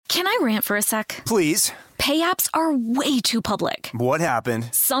Can I rant for a sec? Please. Pay apps are way too public. What happened?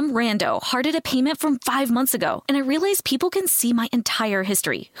 Some rando hearted a payment from 5 months ago, and I realized people can see my entire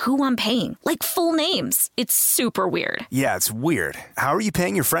history, who I'm paying, like full names. It's super weird. Yeah, it's weird. How are you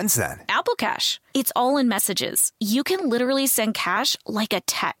paying your friends then? Apple Cash. It's all in messages. You can literally send cash like a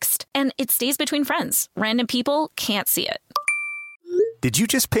text, and it stays between friends. Random people can't see it. Did you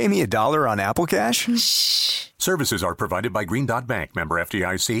just pay me $1 on Apple Cash? Shh. Services are provided by Green Dot Bank. Member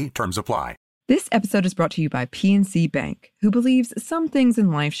FDIC. Terms apply. This episode is brought to you by PNC Bank, who believes some things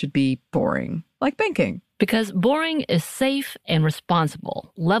in life should be boring, like banking. Because boring is safe and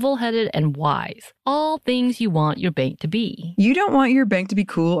responsible, level-headed and wise. All things you want your bank to be. You don't want your bank to be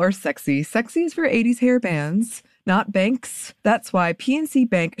cool or sexy. Sexy is for 80s hair bands, not banks. That's why PNC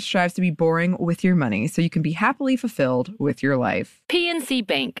Bank strives to be boring with your money so you can be happily fulfilled with your life. PNC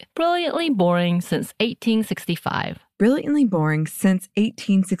Bank, brilliantly boring since 1865. Brilliantly Boring Since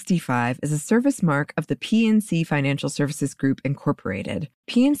 1865 is a service mark of the PNC Financial Services Group, Incorporated.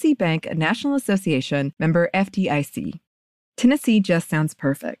 PNC Bank, a National Association, member FDIC. Tennessee just sounds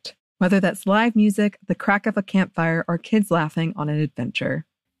perfect. Whether that's live music, the crack of a campfire, or kids laughing on an adventure.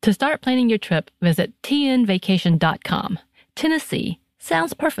 To start planning your trip, visit tnvacation.com. Tennessee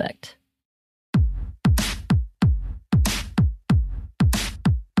sounds perfect.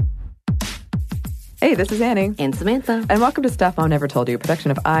 Hey, this is Annie. And Samantha. And welcome to Stuff Mom Never Told You, a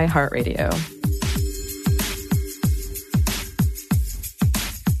production of iHeartRadio.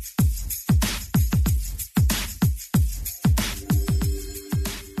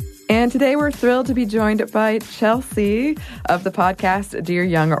 And today we're thrilled to be joined by Chelsea of the podcast Dear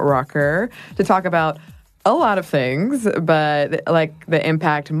Young Rocker to talk about a lot of things, but like the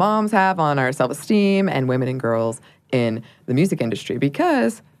impact moms have on our self-esteem and women and girls in the music industry,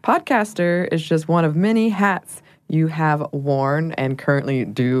 because podcaster is just one of many hats you have worn and currently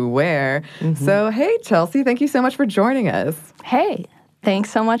do wear. Mm-hmm. So, hey, Chelsea, thank you so much for joining us. Hey, thanks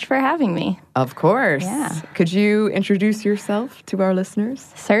so much for having me. Of course. Yeah. Could you introduce yourself to our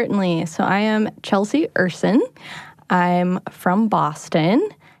listeners? Certainly. So I am Chelsea Urson. I'm from Boston,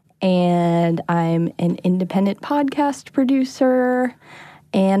 and I'm an independent podcast producer,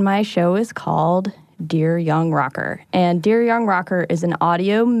 and my show is called Dear Young Rocker. And Dear Young Rocker is an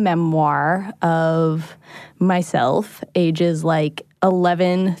audio memoir of myself, ages like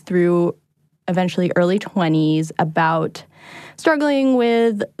 11 through eventually early 20s, about struggling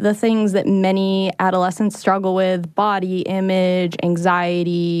with the things that many adolescents struggle with: body image,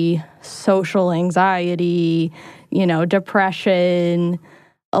 anxiety, social anxiety, depression,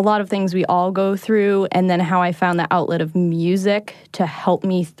 a lot of things we all go through, and then how I found the outlet of music to help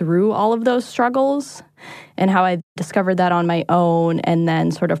me through all of those struggles, and how I discovered that on my own, and then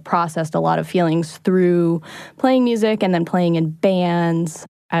sort of processed a lot of feelings through playing music and then playing in bands.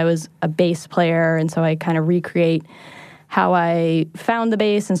 I was a bass player, and so I kind of recreate how I found the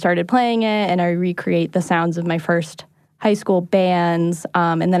bass and started playing it, and I recreate the sounds of my first high school bands.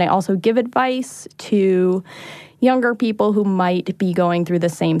 And then I also give advice to younger people who might be going through the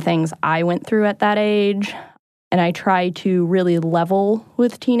same things I went through at that age. And I try to really level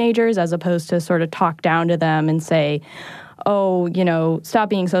with teenagers as opposed to sort of talk down to them and say, oh, stop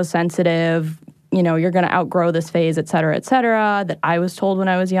being so sensitive, you're going to outgrow this phase, et cetera, that I was told when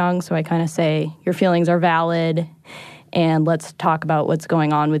I was young. So I kind of say, your feelings are valid, and let's talk about what's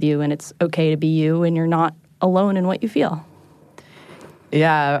going on with you, and it's okay to be you, and you're not alone in what you feel.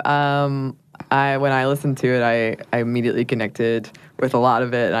 Yeah, when I listened to it, I immediately connected with a lot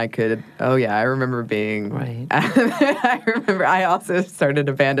of it. And I remember being... Right. I also started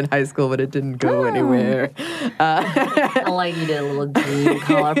a band in high school, but it didn't go anywhere. I like you did a little green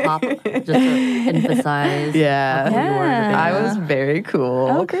collar pop just to emphasize. Yeah. How cool you were in the band. I was very cool.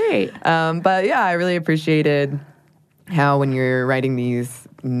 Oh, great. But yeah, I really appreciated how when you're writing these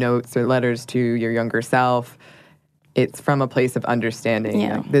notes or letters to your younger self, it's from a place of understanding.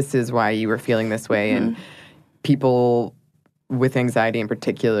 Yeah. Like, this is why you were feeling this way. And people with anxiety in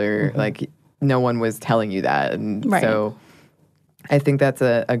particular, like, no one was telling you that. And so I think that's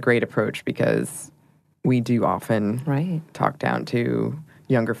a great approach, because we do often talk down to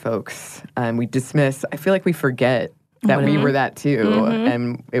younger folks, and we dismiss. I feel like we forget that we were that too,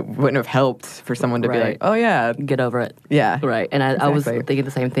 and it wouldn't have helped for someone to be like, oh yeah. Get over it. Yeah. Right. And I was thinking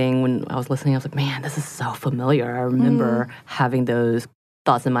the same thing when I was listening. I was like, man, this is so familiar. I remember having those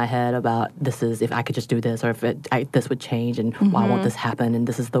thoughts in my head about this is, if I could just do this, or if this would change, and why won't this happen, and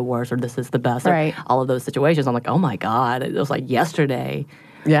this is the worst, or this is the best. Right. Or all of those situations. I'm like, oh my God. It was like yesterday.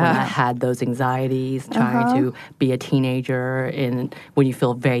 When I had those anxieties trying to be a teenager, and when you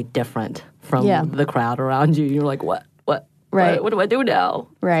feel very different from the crowd around you, you're like, what? Right. What do I do now?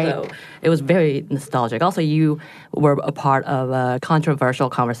 Right. So it was very nostalgic. Also, you were a part of a controversial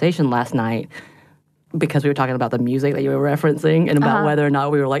conversation last night because we were talking about the music that you were referencing and about whether or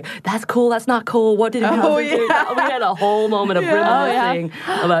not we were like, that's cool, that's not cool, what did you have to do? We had a whole moment of reminiscing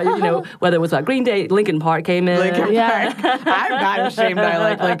about, whether it was about Green Day, Linkin Park came in. Linkin Park. I'm not ashamed that I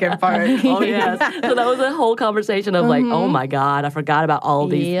like Linkin Park. Oh, yes. So that was a whole conversation of like, oh my God, I forgot about all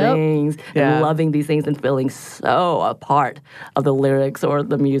these things and loving these things and feeling so a part of the lyrics or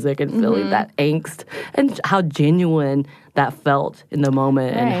the music and feeling that angst and how genuine that felt in the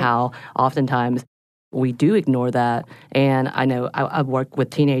moment and how oftentimes we do ignore that. And I know I've worked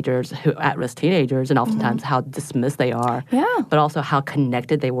with teenagers, at-risk teenagers, and oftentimes how dismissed they are. Yeah. But also how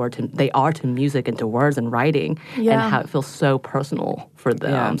connected they are to music and to words and writing, and how it feels so personal for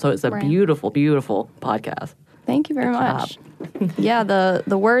them. Yeah. So it's a beautiful, beautiful podcast. Thank you very much. Yeah,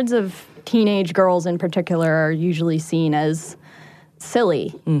 the words of teenage girls in particular are usually seen as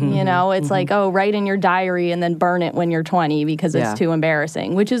silly. It's like, oh, write in your diary and then burn it when you're 20 because it's too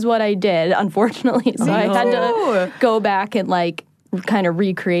embarrassing, which is what I did, unfortunately. So I had to go back and like kind of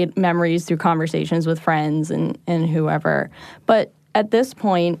recreate memories through conversations with friends and whoever. But at this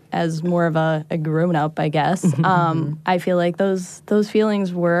point, as more of a grown-up, I guess, I feel like those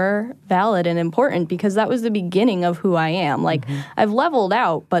feelings were valid and important because that was the beginning of who I am. Like, I've leveled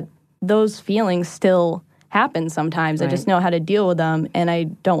out, but those feelings still happen sometimes. I just know how to deal with them, and I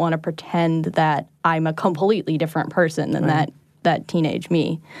don't want to pretend that I'm a completely different person than that teenage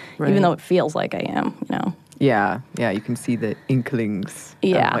me, even though it feels like I am, Yeah, you can see the inklings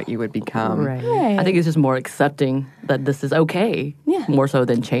of what you would become. Right. I think it's just more accepting that this is okay, more so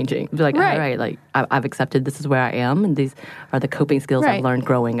than changing. Be like, all right, like I've accepted this is where I am, and these are the coping skills I've learned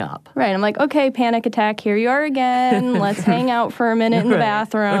growing up. Right. I'm like, okay, panic attack, here you are again. Let's hang out for a minute in the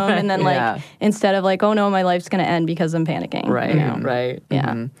bathroom, and then like instead of like, oh no, my life's going to end because I'm panicking. Right. Right.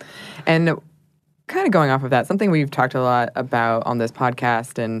 Yeah. And kind of going off of that, something we've talked a lot about on this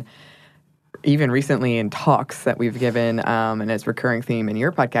podcast and even recently in talks that we've given, and its recurring theme in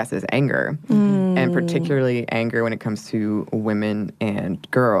your podcast is anger, and particularly anger when it comes to women and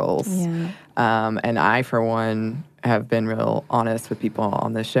girls. And I, for one, have been real honest with people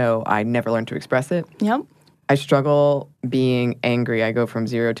on this show. I never learned to express it. Yep. I struggle being angry. I go from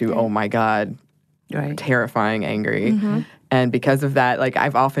 0 to, oh my God, terrifying angry. And because of that, like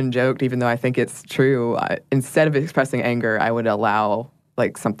I've often joked, even though I think it's true, instead of expressing anger, I would allow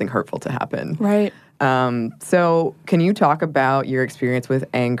like something hurtful to happen. Right. So can you talk about your experience with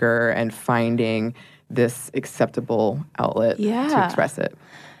anger and finding this acceptable outlet to express it?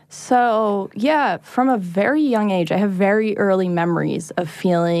 So, from a very young age, I have very early memories of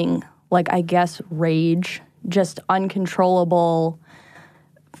feeling like, I guess, rage, just uncontrollable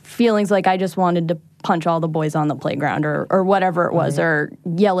feelings like I just wanted to punch all the boys on the playground or whatever it was, or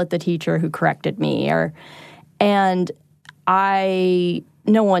yell at the teacher who corrected me. And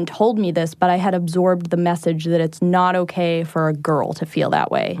no one told me this, but I had absorbed the message that it's not okay for a girl to feel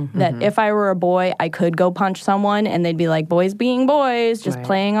that way. That if I were a boy, I could go punch someone and they'd be like, boys being boys, just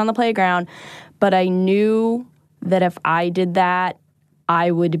playing on the playground. But I knew that if I did that,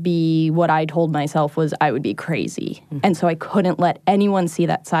 I would be, what I told myself was I would be crazy. And so I couldn't let anyone see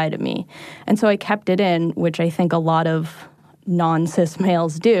that side of me. And so I kept it in, which I think a lot of non-cis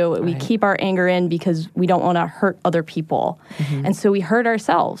males do. We keep our anger in because we don't want to hurt other people. And so we hurt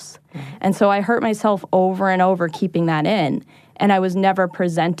ourselves. And so I hurt myself over and over keeping that in. And I was never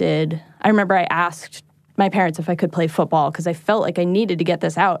presented. I remember I asked my parents if I could play football because I felt like I needed to get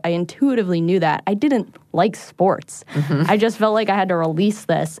this out. I intuitively knew that. I didn't like sports. I just felt like I had to release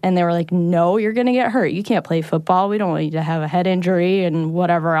this. And they were like, no, you're going to get hurt. You can't play football. We don't want you to have a head injury and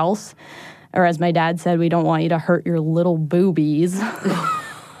whatever else. Or as my dad said, we don't want you to hurt your little boobies.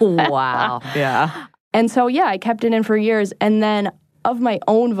 Wow. Yeah. And so, I kept it in for years. And then of my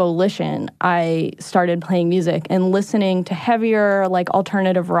own volition, I started playing music and listening to heavier, like,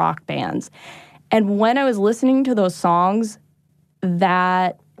 alternative rock bands. And when I was listening to those songs,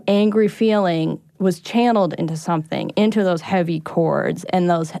 that angry feeling was channeled into something, into those heavy chords and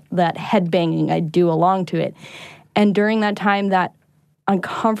that headbanging I'd do along to it. And during that time, that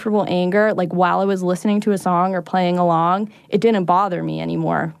uncomfortable anger, like while I was listening to a song or playing along, it didn't bother me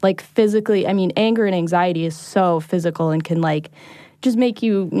anymore. Like physically, I mean, anger and anxiety is so physical and can like just make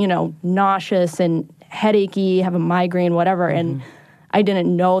you, nauseous and headachy, have a migraine, whatever. And I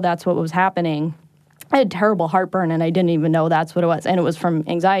didn't know that's what was happening. I had terrible heartburn and I didn't even know that's what it was. And it was from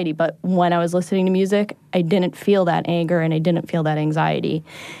anxiety. But when I was listening to music, I didn't feel that anger and I didn't feel that anxiety.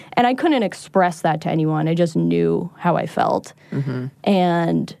 And I couldn't express that to anyone. I just knew how I felt.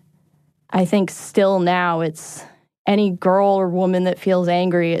 And I think still now it's, any girl or woman that feels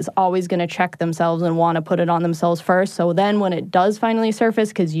angry is always going to check themselves and want to put it on themselves first. So then when it does finally surface,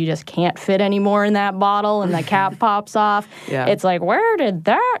 because you just can't fit anymore in that bottle and the cap pops off, it's like, where did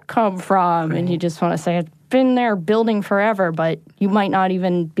that come from? Right. And you just want to say, it's been there building forever, but you might not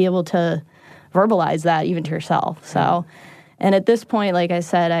even be able to verbalize that even to yourself. So, and at this point, like I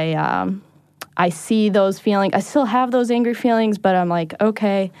said, I see those feelings. I still have those angry feelings, but I'm like,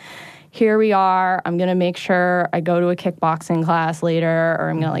 okay, here we are. I'm going to make sure I go to a kickboxing class later, or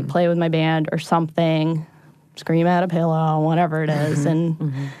I'm going to like play with my band or something, scream at a pillow, whatever it is.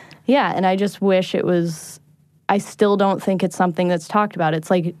 And and I just wish it was, I still don't think it's something that's talked about. It's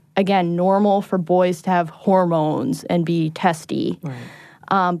like, again, normal for boys to have hormones and be testy.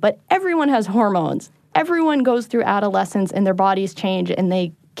 Right. But everyone has hormones. Everyone goes through adolescence and their bodies change and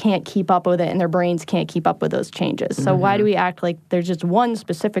they can't keep up with it and their brains can't keep up with those changes. So why do we act like there's just one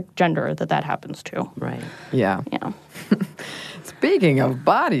specific gender that happens to? Right. Yeah. Speaking of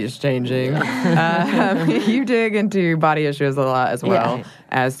bodies changing, you dig into body issues a lot as well,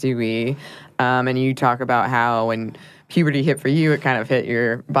 as do we. And you talk about how when puberty hit for you, it kind of hit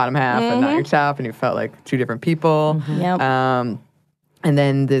your bottom half and not your top, and you felt like two different people. And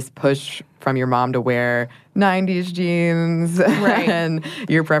then this push from your mom to wear 90s jeans and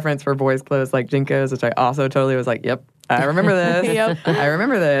your preference for boys' clothes like JNCOs, which I also totally was like, yep, I remember this. I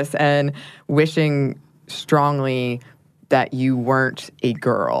remember this. And wishing strongly that you weren't a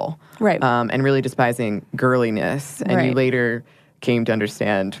girl. Right. And really despising girliness. And you later came to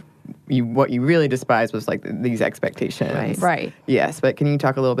understand what you really despised was like these expectations. Right. Yes, but can you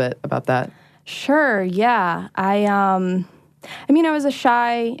talk a little bit about that? Sure, yeah. I mean, I was a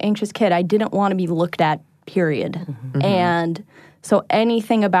shy, anxious kid. I didn't want to be looked at, period. And so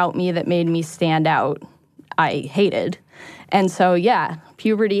anything about me that made me stand out, I hated. And so,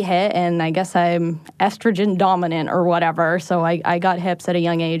 puberty hit, and I guess I'm estrogen dominant or whatever. So I got hips at a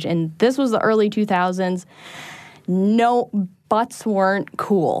young age, and this was the early 2000s. No, butts weren't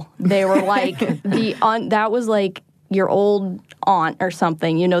cool. They were like, that was like your old aunt or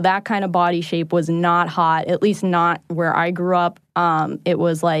something. You know, that kind of body shape was not hot, at least not where I grew up. It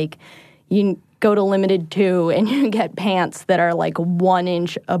was like you go to Limited 2 and you get pants that are like 1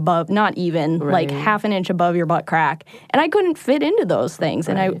 inch above, not even, like half an inch above your butt crack. And I couldn't fit into those things.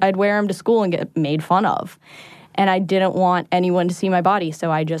 And I'd wear them to school and get made fun of. And I didn't want anyone to see my body, so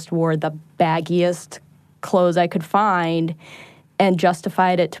I just wore the baggiest clothes I could find and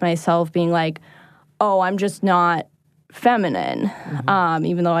justified it to myself being like, oh, I'm just not feminine,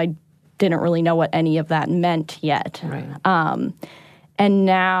 even though I didn't really know what any of that meant yet. And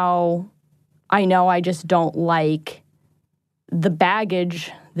now I know I just don't like the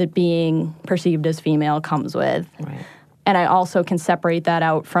baggage that being perceived as female comes with. And I also can separate that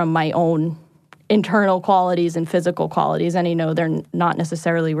out from my own internal qualities and physical qualities. And I know they're not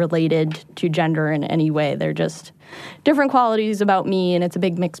necessarily related to gender in any way. They're just different qualities about me, and it's a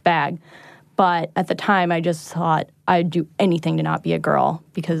big mixed bag. But at the time, I just thought I'd do anything to not be a girl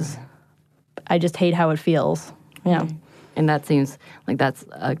because I just hate how it feels. And that seems like that's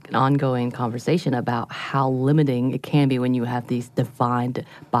an ongoing conversation about how limiting it can be when you have these defined,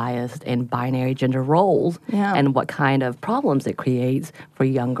 biased, and binary gender roles and what kind of problems it creates for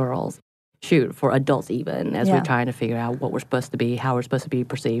young girls. Shoot, for adults even, as we're trying to figure out what we're supposed to be, how we're supposed to be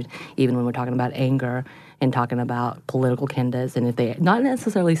perceived, even when we're talking about anger and talking about political candidates, and if they not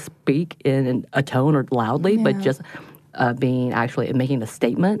necessarily speak in a tone or loudly, but just making a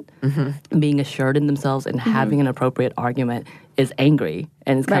statement, being assured in themselves and having an appropriate argument is angry.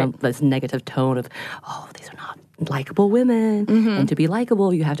 And it's kind of this negative tone of, oh, these are not likable women. And to be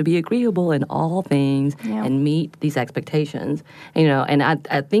likable, you have to be agreeable in all things and meet these expectations. And, and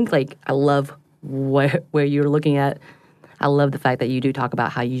I think, like, I love where you're looking at. I love the fact that you do talk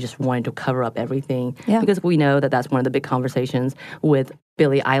about how you just wanted to cover up everything. Because we know that that's one of the big conversations with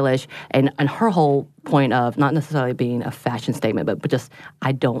Billie Eilish and her whole point of not necessarily being a fashion statement, but just,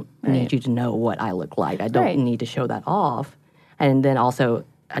 I don't need you to know what I look like. I don't need to show that off. And then also,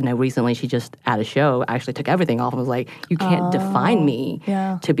 I know recently she just, at a show, actually took everything off and was like, you can't define me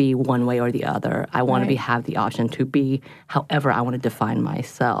to be one way or the other. I want to have the option to be however I want to define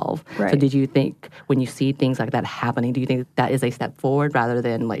myself. So did you think, when you see things like that happening, do you think that is a step forward rather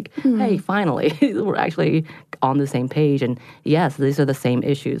than like, hey, finally, we're actually on the same page? And yes, these are the same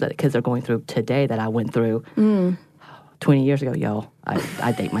issues that kids are going through today that I went through 20 years ago.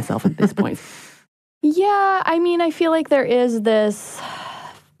 I date myself at this point. Yeah, I mean, I feel like there is this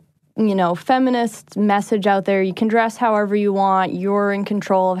feminist message out there. You can dress however you want. You're in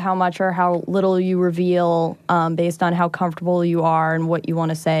control of how much or how little you reveal based on how comfortable you are and what you want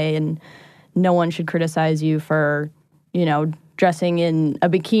to say. And no one should criticize you for, dressing in a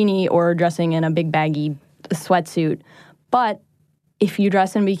bikini or dressing in a big baggy sweatsuit. But if you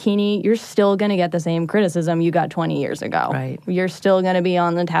dress in bikini, you're still going to get the same criticism you got 20 years ago. Right. You're still going to be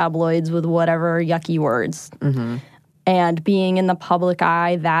on the tabloids with whatever yucky words. Mm-hmm. And being in the public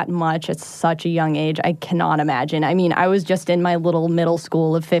eye that much at such a young age, I cannot imagine. I mean, I was just in my little middle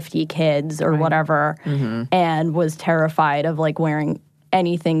school of 50 kids or whatever, and was terrified of like wearing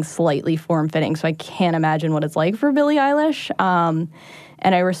anything slightly form-fitting. So I can't imagine what it's like for Billie Eilish.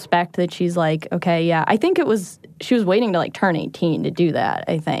 And I respect that she's like, okay, yeah. I think she was waiting to like turn 18 to do that,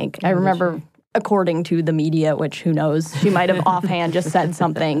 I think. I remember, according to the media, which who knows, she might have offhand just said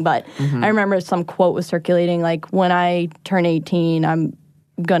something, but I remember some quote was circulating like, when I turn 18, I'm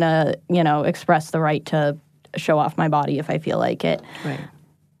gonna, express the right to show off my body if I feel like it. Right.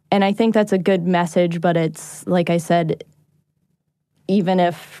 And I think that's a good message, but it's, like I said, even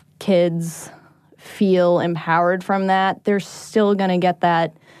if kids feel empowered from that, they're still going to get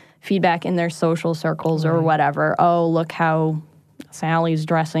that feedback in their social circles or whatever. Oh, look how Sally's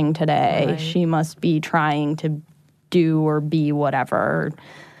dressing today. Right. She must be trying to do or be whatever,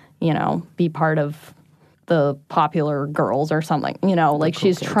 be part of the popular girls or something, like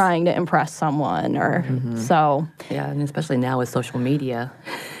she's trying to impress someone or so. Yeah, and especially now with social media.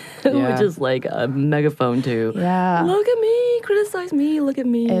 Yeah. Which is like a megaphone to, Yeah. look at me, criticize me, look at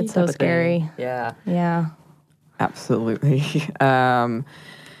me. It's so type of thing. scary. Yeah. Yeah. Absolutely. And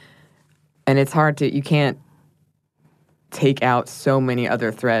it's hard you can't take out so many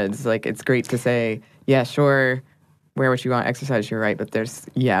other threads. Like, it's great to say, yeah, sure, wear what you want, exercise, you're right, but there's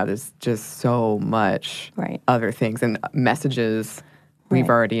just so much other things and messages we've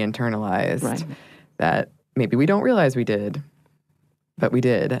already internalized that maybe we don't realize we did, but we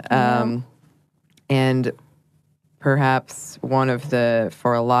did. And perhaps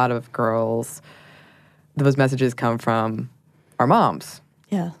for a lot of girls, those messages come from our moms.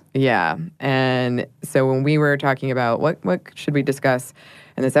 Yeah. Yeah. And so when we were talking about what should we discuss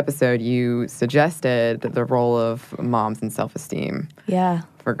in this episode, you suggested the role of moms in self-esteem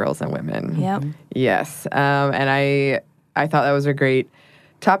for girls and women. Yep. Yes. And I thought that was a great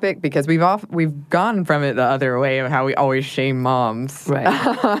topic because we've gone from it the other way of how we always shame moms. Right.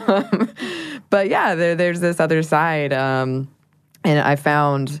 But yeah, there's this other side. And I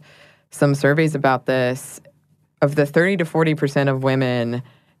found some surveys about this. Of the 30 to 40% of women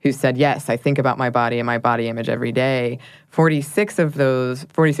who said, yes, I think about my body and my body image every day, 46%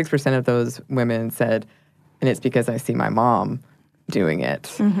 of those women said, and it's because I see my mom doing it.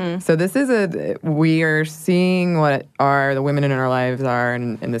 So this is we are seeing what the women in our lives are,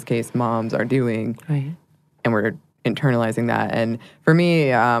 and in this case, moms are doing. Right. And we're internalizing that. And for me,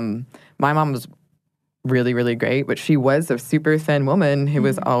 my mom was really, really great, but she was a super thin woman who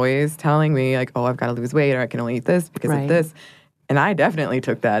was always telling me, like, oh, I've got to lose weight, or I can only eat this because of this. And I definitely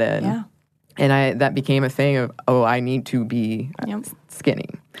took that in. Yeah. And that became a thing of, oh, I need to be skinny.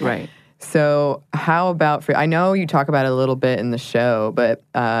 Right. So how about I know you talk about it a little bit in the show, but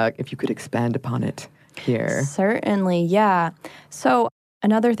if you could expand upon it here. Certainly, yeah. So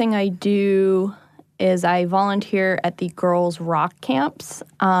another thing I do is I volunteer at the girls' rock camps.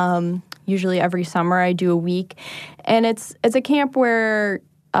 Usually every summer I do a week. And it's a camp where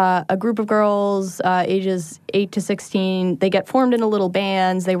a group of girls ages 8 to 16, they get formed into little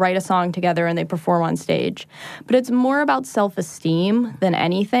bands, they write a song together, and they perform on stage. But it's more about self-esteem than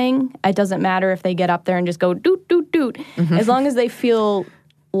anything. It doesn't matter if they get up there and just go doot, doot, doot. As long as they feel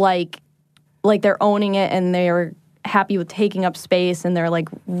like they're owning it and they're happy with taking up space and they're like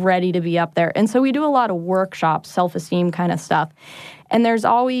ready to be up there. And so we do a lot of workshops, self-esteem kind of stuff. And there's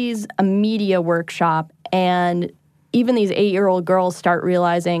always a media workshop, and even these 8-year-old girls start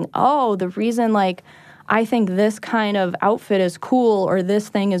realizing, oh, the reason I think this kind of outfit is cool or this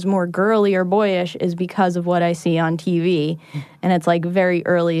thing is more girly or boyish is because of what I see on TV. And it's like very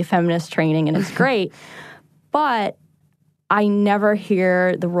early feminist training, and it's great. But I never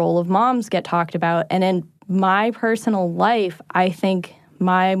hear the role of moms get talked about. And in my personal life, I think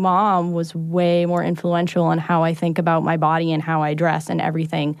my mom was way more influential on how I think about my body and how I dress and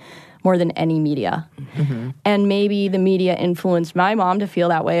everything more than any media. And maybe the media influenced my mom to feel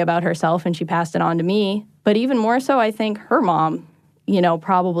that way about herself, and she passed it on to me. But even more so, I think her mom,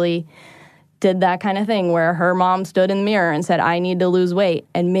 probably did that kind of thing where her mom stood in the mirror and said, I need to lose weight,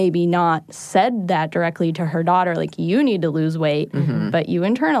 and maybe not said that directly to her daughter, like, you need to lose weight, but you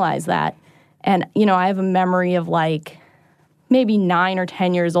internalize that. And, I have a memory of maybe 9 or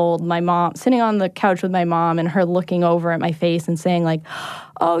 10 years old, my mom, sitting on the couch with my mom and her looking over at my face and saying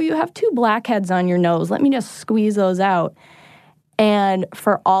oh, you have 2 blackheads on your nose. Let me just squeeze those out. And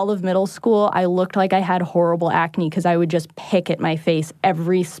for all of middle school, I looked like I had horrible acne because I would just pick at my face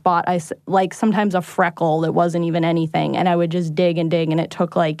every spot. Like sometimes a freckle that wasn't even anything. And I would just dig. And it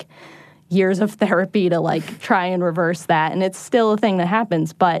took like years of therapy to like try and reverse that. And it's still a thing that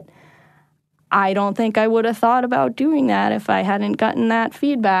happens. But I don't think I would have thought about doing that if I hadn't gotten that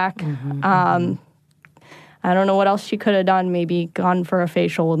feedback. I don't know what else she could have done. Maybe gone for a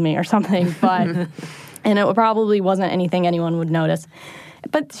facial with me or something. But... And it probably wasn't anything anyone would notice.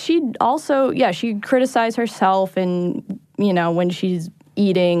 But she'd also, she'd criticize herself. And, you know, when she's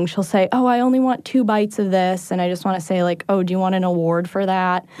eating, she'll say, oh, I only want 2 bites of this. And I just want to say, like, oh, do you want an award for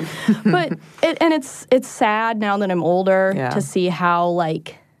that? But, it's sad now that I'm older to see how,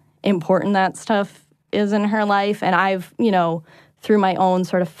 like, important that stuff is in her life. And I've, you know, through my own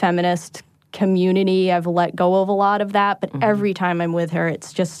sort of feminist community, I've let go of a lot of that, but every time I'm with her,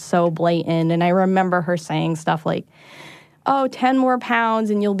 it's just so blatant. And I remember her saying stuff like, oh, 10 more pounds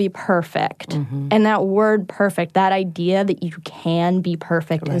and you'll be perfect. And that word perfect, that idea that you can be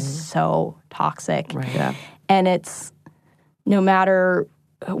perfect is so toxic. And it's no matter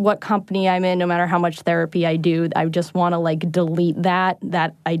what company I'm in, no matter how much therapy I do, I just want to like delete that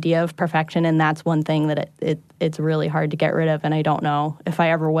idea of perfection. And that's one thing that it's really hard to get rid of. And I don't know if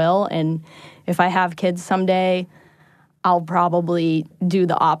I ever will. And if I have kids someday, I'll probably do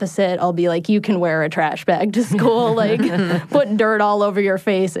the opposite. I'll be like, you can wear a trash bag to school, like put dirt all over your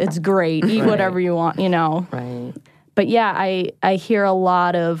face. It's great. Eat whatever you want, you know. But yeah, I hear a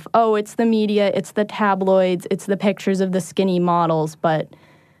lot of, oh, it's the media, it's the tabloids, it's the pictures of the skinny models, but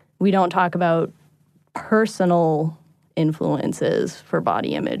we don't talk about personal influences for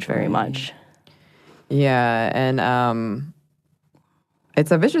body image very much. Yeah, and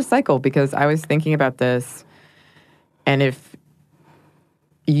it's a vicious cycle because I was thinking about this, and if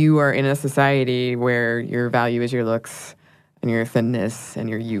you are in a society where your value is your looks and your thinness and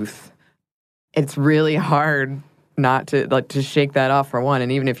your youth, it's really hard not to shake that off for one.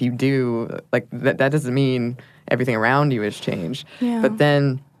 And even if you do, like that doesn't mean everything around you has changed. But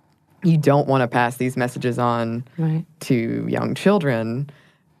then you don't want to pass these messages on to young children.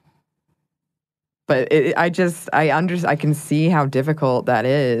 But I can see how difficult that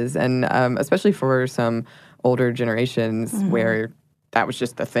is, and especially for some older generations where that was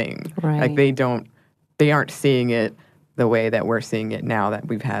just the thing. Like they aren't seeing it the way that we're seeing it now that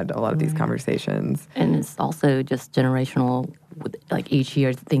we've had a lot of these conversations. And it's also just generational. Like each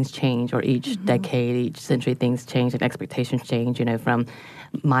year things change, or each decade, each century things change, and expectations change. You know, from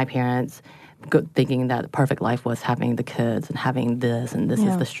my parents thinking that the perfect life was having the kids and having this, and this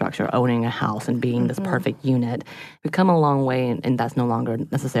is the structure, owning a house and being this perfect unit. We've come a long way, and that's no longer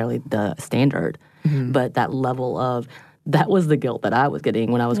necessarily the standard. But that level of, that was the guilt that I was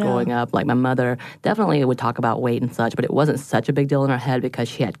getting when I was growing up. Like my mother definitely would talk about weight and such, but it wasn't such a big deal in her head because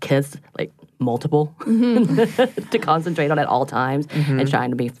she had kids, like multiple, to concentrate on at all times and trying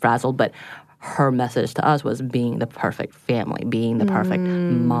to be frazzled. But her message to us was being the perfect family, being the perfect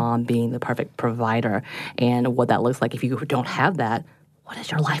mom, being the perfect provider. And what that looks like if you don't have that, what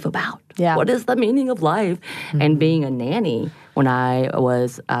is your life about? What is the meaning of life? And being a nanny, when I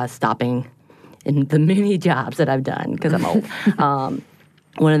was stopping in the many jobs that I've done, because I'm old,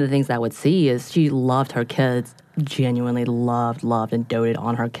 one of the things I would see is she loved her kids, genuinely loved and doted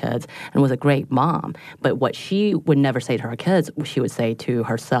on her kids, and was a great mom. But what she would never say to her kids, she would say to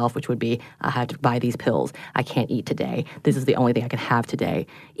herself, which would be, I have to buy these pills. I can't eat today. This is the only thing I can have today.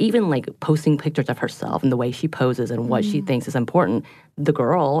 Even like posting pictures of herself and the way she poses and what she thinks is important, the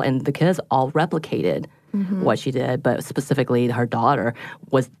girl and the kids all replicated what she did. But specifically, her daughter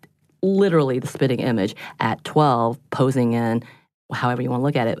was literally the spitting image at 12, posing in, however you want to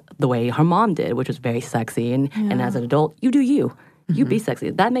look at it, the way her mom did, which was very sexy. And as an adult, you do you. You be sexy.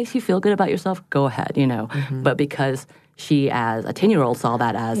 That makes you feel good about yourself, go ahead, you know. But because she, as a 10-year-old, saw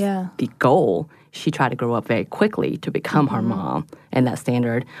that as the goal, she tried to grow up very quickly to become her mom. And that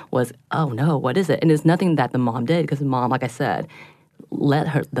standard was, oh no, what is it? And it's nothing that the mom did, because the mom, like I said,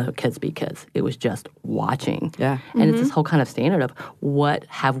 let the kids be kids. It was just watching. And it's this whole kind of standard of what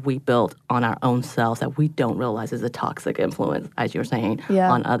have we built on our own selves that we don't realize is a toxic influence, as you were saying,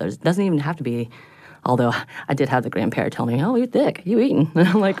 on others. It doesn't even have to be, although I did have the grandparent tell me, oh, you're thick, you eating. And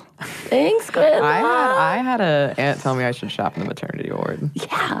I'm like, thanks, Grandma. I had an aunt tell me I should shop in the maternity ward.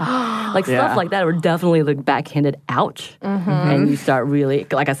 Like stuff like that were definitely the backhanded ouch. And you start really,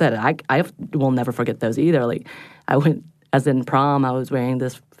 like I said, I will never forget those either. Like I went, as in prom, I was wearing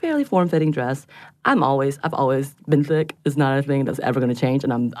this fairly form-fitting dress. I've always been thick. It's not a thing that's ever going to change,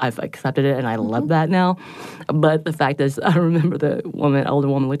 and I've accepted it, and I love that now. But the fact is, I remember the older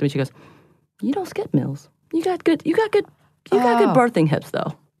woman looked at me. She goes, "You don't skip meals. You got good You got good birthing hips,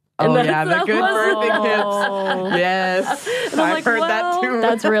 though. Oh, yeah, the good birthing hips. Yes. I've heard that too.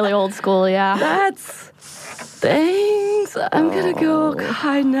 That's really old school, yeah. That's things. I'm going to go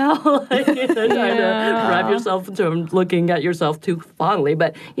high now. Like, trying to wrap yourself into looking at yourself too fondly.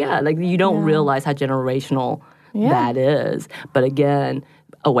 But yeah, like you don't realize how generational that is. But again,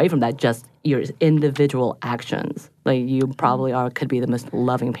 away from that, just your individual actions. Like you probably could be the most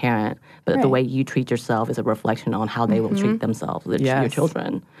loving parent, but the way you treat yourself is a reflection on how they will treat themselves, your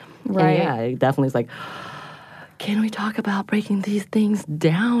children. Right. And yeah, it definitely is like, can we talk about breaking these things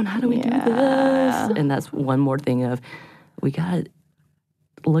down? How do we do this? And that's one more thing of we got to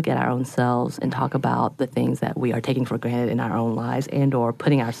look at our own selves and talk about the things that we are taking for granted in our own lives and or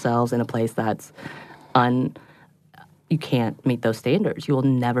putting ourselves in a place that's you can't meet those standards. You will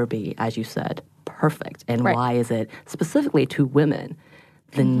never be, as you said, perfect. And why is it specifically to women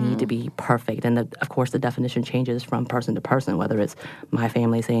the need to be perfect? And of course, the definition changes from person to person, whether it's my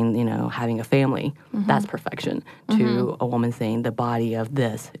family saying, having a family, that's perfection, to a woman saying the body of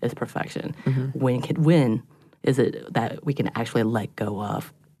this is perfection. When is it that we can actually let go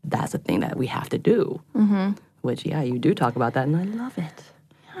of? That's the thing that we have to do, which, you do talk about that, and I love it.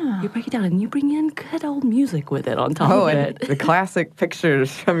 You break it down, and you bring in good old music with it on top of it. And the classic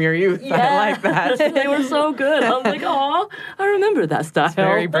pictures from your youth. Yeah. I like that. They were so good. I was like, oh, I remember that style. It's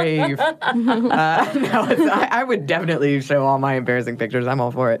very brave. I would definitely show all my embarrassing pictures. I'm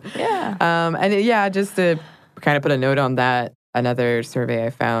all for it. Yeah. Just to kind of put a note on that, another survey I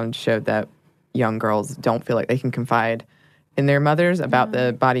found showed that young girls don't feel like they can confide in their mothers about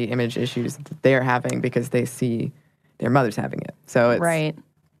the body image issues that they're having because they see their mothers having it. So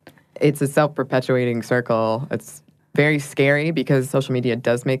it's a self-perpetuating circle. It's very scary because social media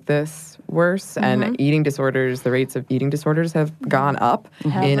does make this worse. And eating disorders, the rates of eating disorders have gone up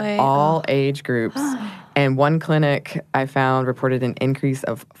in all age groups. And one clinic I found reported an increase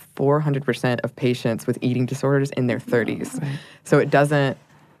of 400% of patients with eating disorders in their 30s. So it doesn't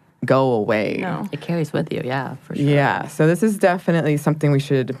go away. No. It carries with you, for sure. Yeah, so this is definitely something we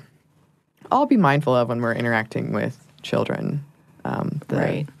should all be mindful of when we're interacting with children.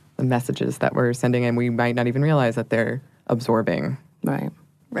 The messages that we're sending, and we might not even realize that they're absorbing. Right.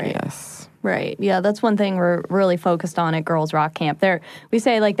 Yes. Right. Yeah, that's one thing we're really focused on at Girls Rock Camp. We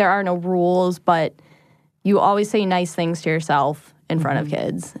say, there are no rules, but you always say nice things to yourself in front of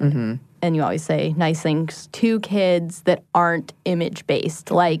kids. And you always say nice things to kids that aren't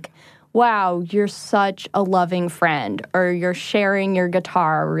image-based. Like, wow, you're such a loving friend, or you're sharing your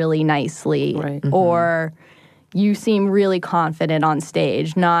guitar really nicely. Right. Or you seem really confident on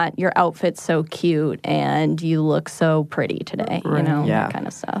stage, not your outfit's so cute and you look so pretty today, that kind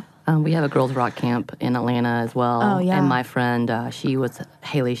of stuff. We have a Girls Rock Camp in Atlanta as well. Oh, yeah. And my friend,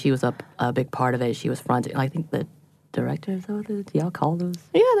 Haley, she was a big part of it. She was fronting, I think the directors of it. Do y'all call those?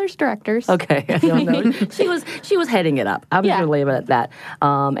 Yeah, there's directors. Okay. I don't know. She was heading it up. I'm just going to leave it at that.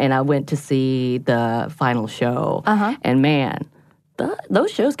 And I went to see the final show. And man, those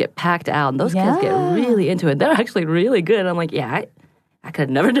shows get packed out, and those kids get really into it. They're actually really good. I'm like, I could have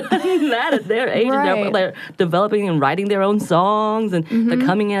never done that at their age. Right. They're developing and writing their own songs, and they're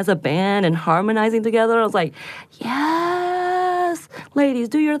coming in as a band and harmonizing together. I was like, yes, ladies,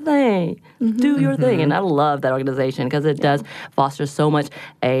 do your thing. Do your thing. And I love that organization because it does foster so much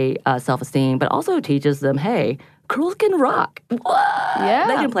self-esteem, but also teaches them, hey, girls can rock. What? Yeah.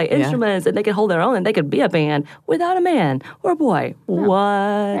 They can play instruments, and they can hold their own, and they can be a band without a man or a boy. What?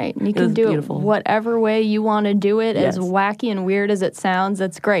 Right. And you can do it whatever way you want to do it, as wacky and weird as it sounds.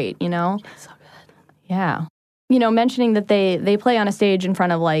 That's great, So good. Yeah. Mentioning that they play on a stage in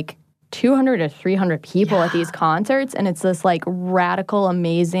front of 200 to 300 people at these concerts, and it's this radical,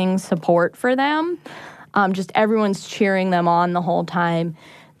 amazing support for them. Just everyone's cheering them on the whole time.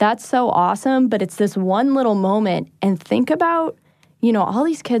 That's so awesome, but it's this one little moment. And think about, all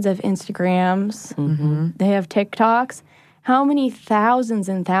these kids have Instagrams, they have TikToks. How many thousands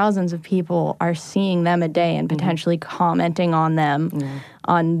and thousands of people are seeing them a day and potentially commenting on them,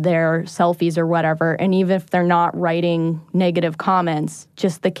 on their selfies or whatever? And even if they're not writing negative comments,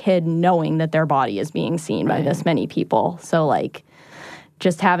 just the kid knowing that their body is being seen by this many people. So,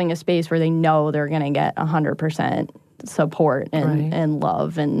 just having a space where they know they're going to get 100% support and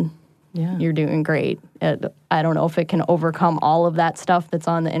love, and you're doing great. I don't know if it can overcome all of that stuff that's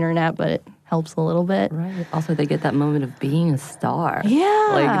on the internet, but it helps a little bit. Right. Also, they get that moment of being a star.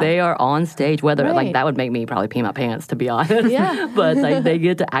 Yeah. They are on stage, whether, that would make me probably pee my pants, to be honest. Yeah. But, they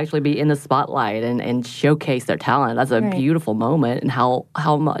get to actually be in the spotlight and showcase their talent. That's a beautiful moment. And how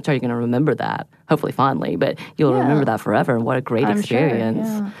much are you going to remember that? Hopefully fondly, but you'll remember that forever. And what a great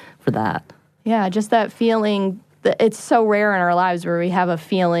experience for that. Yeah, just that feeling it's so rare in our lives where we have a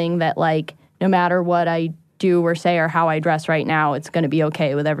feeling that, like, no matter what I do or say or how I dress right now, it's going to be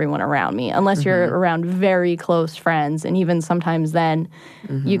okay with everyone around me, unless you're around very close friends. And even sometimes then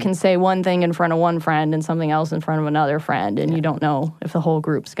you can say one thing in front of one friend and something else in front of another friend, and you don't know if the whole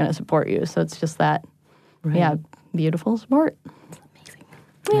group's going to support you. So it's just that, beautiful support. It's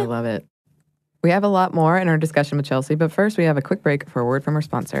amazing. I love it. We have a lot more in our discussion with Chelsea, but first we have a quick break for a word from our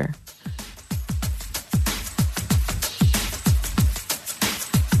sponsor.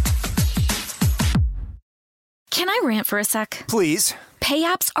 Can I rant for a sec? Please. Pay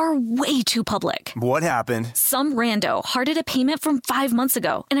apps are way too public. What happened? Some rando hearted a payment from 5 months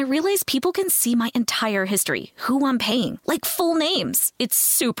ago, and I realized people can see my entire history, who I'm paying, like full names. It's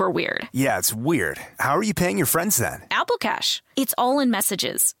super weird. Yeah, it's weird. How are you paying your friends then? Apple Cash. It's all in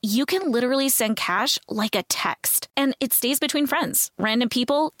messages. You can literally send cash like a text, and it stays between friends. Random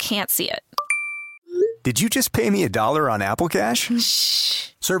people can't see it. Did you just pay me $1 on Apple Cash? Shh.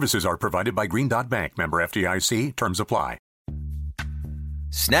 Services are provided by Green Dot Bank, member FDIC. Terms apply.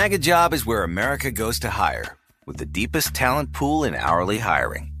 Snag a Job is where America goes to hire, with the deepest talent pool in hourly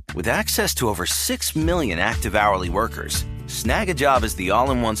hiring. With access to over 6 million active hourly workers, Snag a Job is the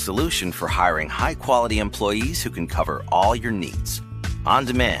all-in-one solution for hiring high-quality employees who can cover all your needs. On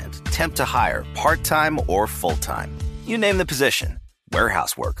demand, temp to hire, part-time or full-time. You name the position.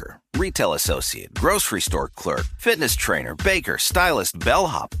 Warehouse worker, retail associate, grocery store clerk, fitness trainer, baker, stylist,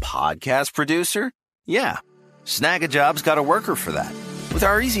 bellhop, podcast producer. Yeah, Snag a Job's got a worker for that. With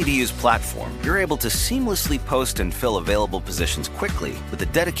our easy-to-use platform, you're able to seamlessly post and fill available positions quickly with a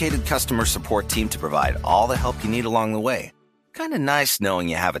dedicated customer support team to provide all the help you need along the way. Kind of nice knowing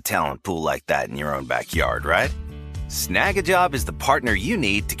you have a talent pool like that in your own backyard, right? Snag a Job is the partner you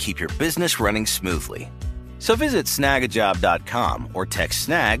need to keep your business running smoothly. So visit snagajob.com or text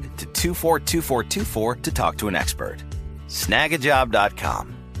snag to 242424 to talk to an expert.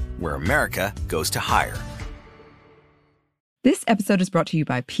 Snagajob.com, where America goes to hire. This episode is brought to you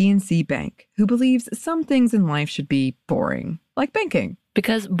by PNC Bank, who believes some things in life should be boring, like banking.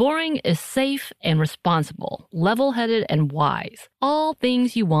 Because boring is safe and responsible, level-headed and wise. All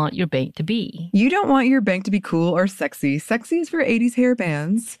things you want your bank to be. You don't want your bank to be cool or sexy. Sexy is for 80s hair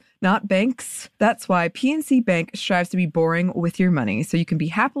bands, not banks. That's why PNC Bank strives to be boring with your money so you can be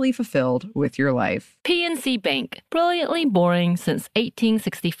happily fulfilled with your life. PNC Bank, brilliantly boring since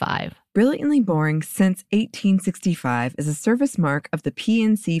 1865. Brilliantly Boring Since 1865 is a service mark of the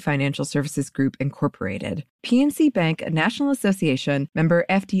PNC Financial Services Group, Incorporated. PNC Bank, a National Association, member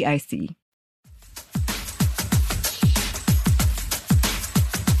FDIC.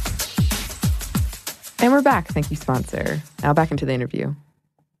 And we're back. Thank you, sponsor. Now back into the interview.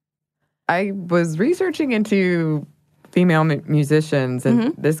 I was researching into female musicians,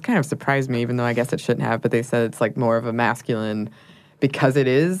 and this kind of surprised me, even though I guess it shouldn't have, but they said it's like more of a masculine because it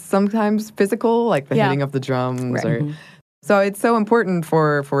is sometimes physical, like the hitting of the drums. Right. So it's so important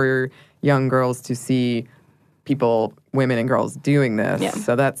for young girls to see people, women and girls, doing this. Yeah.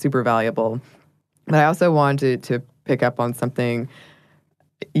 So that's super valuable. But I also wanted to pick up on something,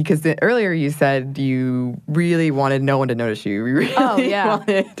 because earlier you said you really wanted no one to notice you. You really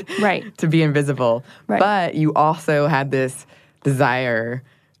wanted to be invisible. Right. But you also had this desire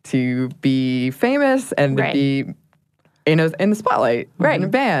to be famous and to be in the spotlight in a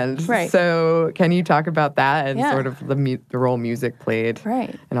band. Right. So can you talk about that and sort of the role music played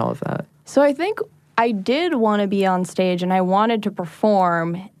and all of that? So I think I did want to be on stage and I wanted to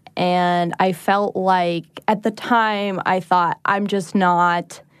perform, and I felt like at the time I thought I'm just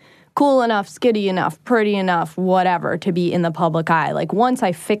not cool enough, skitty enough, pretty enough, whatever, to be in the public eye. Like once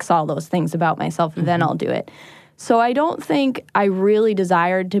I fix all those things about myself, then I'll do it. So I don't think I really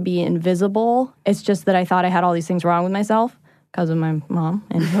desired to be invisible. It's just that I thought I had all these things wrong with myself because of my mom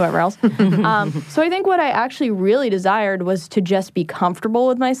and whoever else. So I think what I actually really desired was to just be comfortable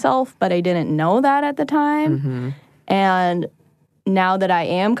with myself, but I didn't know that at the time. And now that I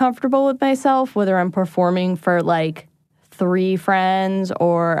am comfortable with myself, whether I'm performing for like 3 friends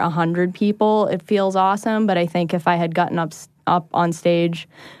or 100 people, it feels awesome. But I think if I had gotten up on stage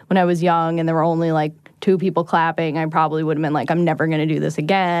when I was young and there were only like 2 people clapping, I probably would have been like, I'm never going to do this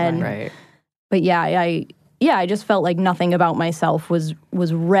again. Right. But I just felt like nothing about myself was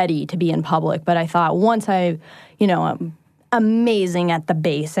ready to be in public. But I thought once I'm amazing at the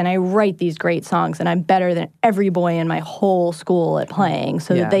bass and I write these great songs and I'm better than every boy in my whole school at playing,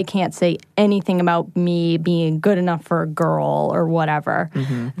 so that they can't say anything about me being good enough for a girl or whatever,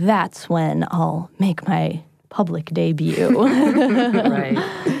 that's when I'll make my public debut.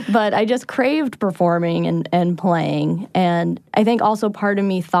 But I just craved performing and playing. And I think also part of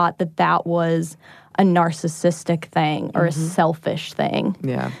me thought that was a narcissistic thing or a selfish thing.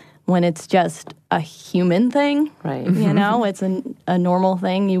 Yeah. When it's just a human thing, Right. you know, it's a normal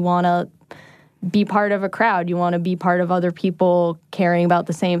thing. You want to be part of a crowd. You want to be part of other people caring about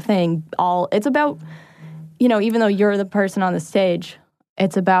the same thing. It's about, you know, even though you're the person on the stage,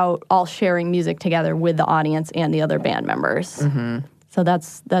 it's about all sharing music together with the audience and the other band members. Mm-hmm. So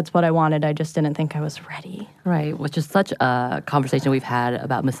that's what I wanted. I just didn't think I was ready. Right, which is such a conversation we've had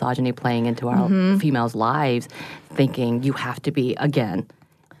about misogyny playing into our females' lives, thinking you have to be, again,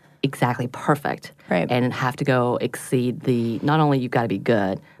 exactly perfect. Right. And have to go exceed not only you've got to be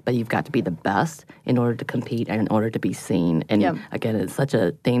good, but you've got to be the best in order to compete and in order to be seen. And again, it's such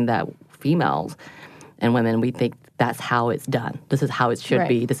a thing that females and women, we think that's how it's done. This is how it should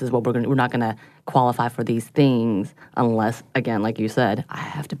be. This is what we're not going to qualify for these things unless, again, like you said, I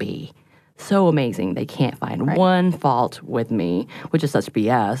have to be so amazing. They can't find one fault with me, which is such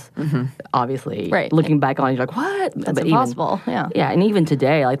BS. Obviously, looking back on it, you're like, what? That's impossible. Yeah, and even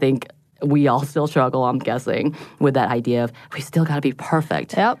today, I think we all still struggle, I'm guessing, with that idea of we still got to be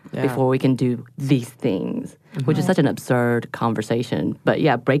perfect before we can do these things, which is such an absurd conversation. But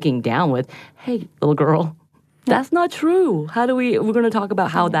yeah, breaking down with, hey, little girl, that's not true. We're going to talk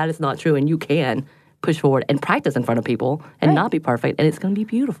about how that is not true, and you can push forward and practice in front of people and not be perfect, and it's going to be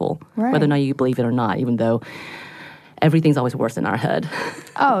beautiful, whether or not you believe it or not, even though everything's always worse in our head.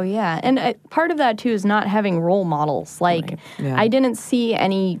 Oh, yeah. And part of that, too, is not having role models. Like, I didn't see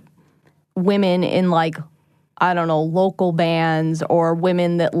any women in, like, I don't know, local bands or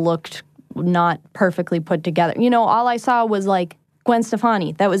women that looked not perfectly put together. You know, all I saw was, like, Gwen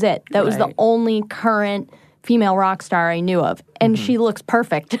Stefani. That was it. That was the only current female rock star I knew of. And she looks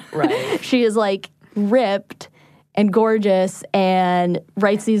perfect. Right. She is, like, ripped and gorgeous and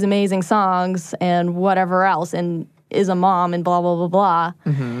writes these amazing songs and whatever else and is a mom and blah, blah, blah, blah.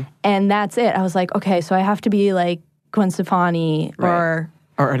 And that's it. I was like, okay, so I have to be like Gwen Stefani or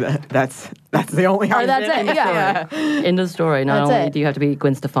that's the only or that's it. Yeah. In the story, not only do you have to be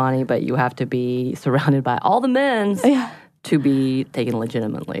Gwen Stefani, but you have to be surrounded by all the men to be taken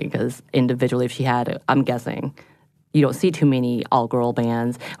legitimately. Because individually, if she had, I'm guessing, you don't see too many all-girl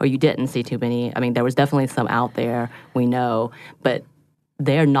bands, or you didn't see too many. I mean, there was definitely some out there, we know, but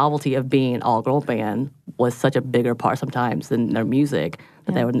their novelty of being an all-girl band was such a bigger part sometimes than their music,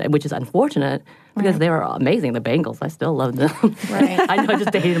 that they were, which is unfortunate because they were amazing. The Bangles, I still love them. I know I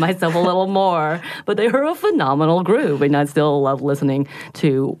just dated myself a little more, but they were a phenomenal group, and I still love listening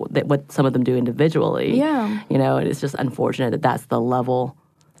to what some of them do individually. Yeah. You know, and it's just unfortunate that that's the level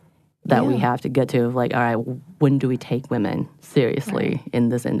that we have to get to, of like, all right, when do we take women seriously in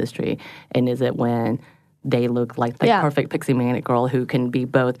this industry? And is it when they look like the perfect pixie manic girl who can be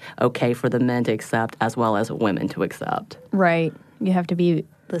both okay for the men to accept as well as women to accept? Right. You have to be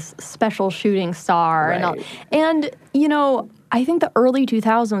this special shooting star. Right. And, you know, I think the early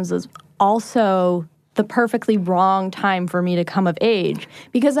 2000s is also the perfectly wrong time for me to come of age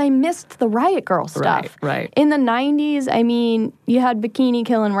because I missed the Riot Girl stuff. Right. In the 90s, I mean, you had Bikini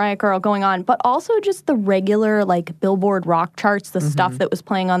Kill and Riot Girl going on, but also just the regular, like, Billboard rock charts, the stuff that was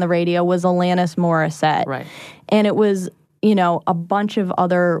playing on the radio was Alanis Morissette. Right. And it was, you know, a bunch of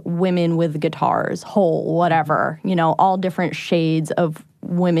other women with guitars, Hole, whatever, you know, all different shades of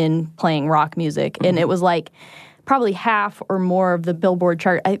women playing rock music. And it was like probably half or more of the Billboard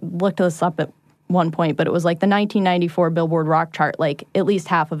chart. I looked this up at one point, but it was like the 1994 Billboard rock chart, like at least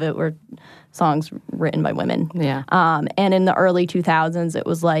half of it were songs written by women. Yeah. And in the early 2000s, it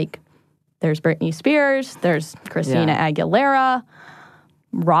was like there's Britney Spears, there's Christina Aguilera,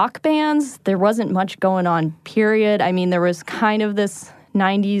 rock bands. There wasn't much going on, period. I mean, there was kind of this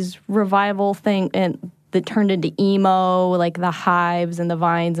 90s revival thing and that turned into emo, like the Hives and the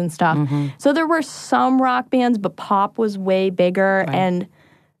Vines and stuff. So there were some rock bands, but pop was way bigger. And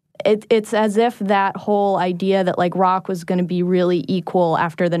it's as if that whole idea that like rock was going to be really equal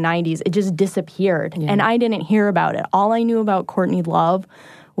after the 90s, it just disappeared. And I didn't hear about it. All I knew about Courtney Love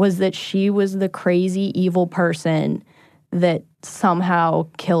was that she was the crazy, evil person that somehow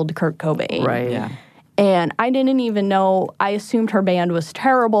killed Kurt Cobain. Right. Yeah. And I didn't even know, I assumed her band was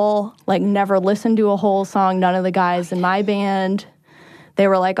terrible, like never listened to a Hole song. None of the guys in my band, they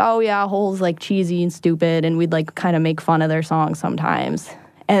were like, oh yeah, Hole's like cheesy and stupid, and we'd like kind of make fun of their songs sometimes.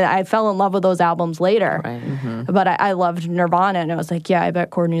 And I fell in love with those albums later. Right. But I loved Nirvana, and I was like, yeah, I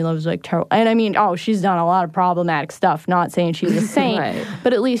bet Courtney Love's like terrible. And I mean, she's done a lot of problematic stuff, not saying she's a saint,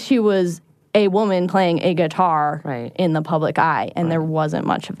 but at least she was a woman playing a guitar in the public eye, and there wasn't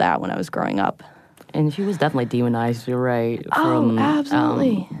much of that when I was growing up. And she was definitely demonized, you're right, from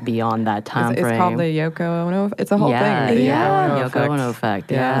absolutely. Beyond that time frame. It's called the Yoko Ono. It's a whole thing. Yeah, Yoko Ono effect.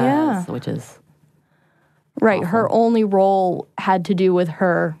 Yeah. Which is Right. Her only role had to do with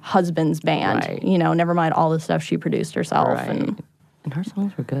her husband's band. Right. You know, never mind all the stuff she produced herself. Right. And her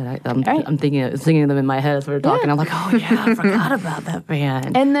songs were good. I'm singing them in my head as we were talking. I'm like, oh, yeah, I forgot about that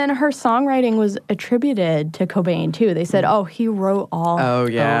band. And then her songwriting was attributed to Cobain, too. They said, he wrote all her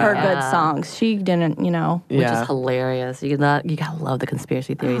good songs. She didn't, you know. Which is hilarious. You gotta love the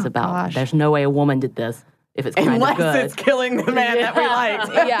conspiracy theories about there's no way a woman did this. If it's kind Unless of good. it's killing the man that we liked.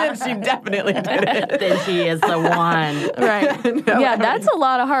 Then she definitely did it. Then she is the one. Right. That's a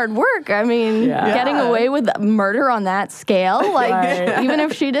lot of hard work. I mean, getting away with murder on that scale, like, even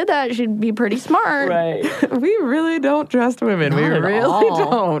if she did that, she'd be pretty smart. Right. We really don't trust women. Not we at really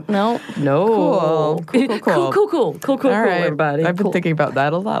all. don't. No. No. Cool. Cool, All right. everybody. I've been thinking about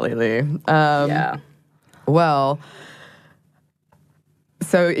that a lot lately. Well,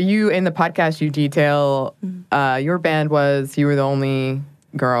 so you, in the podcast, you detail your band you were the only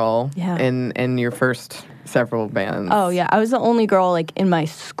girl in your first several bands. Oh, yeah. I was the only girl, like, in my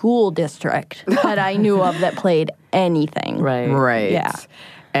school district that I knew of that played anything. Right. Yeah.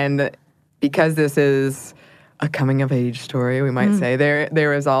 And because this is a coming-of-age story, we might say,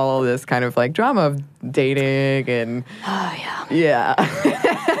 there is all this kind of, like, drama of dating and... Oh, yeah. Yeah.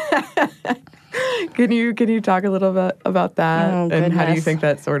 Can you talk a little bit about that? And how do you think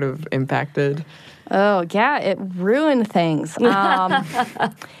that sort of impacted? Oh, yeah, it ruined things.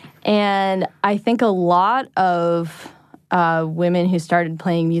 And I think a lot of women who started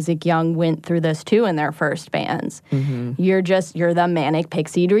playing music young went through this too in their first bands. Mm-hmm. You're the manic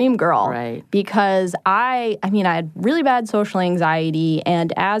pixie dream girl. Right. Because I had really bad social anxiety,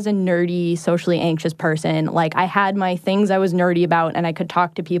 and as a nerdy, socially anxious person, like, I had my things I was nerdy about, and I could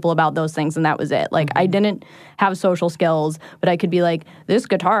talk to people about those things, and that was it. Like, I didn't have social skills, but I could be like, this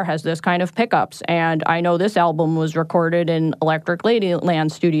guitar has this kind of pickups, and I know this album was recorded in Electric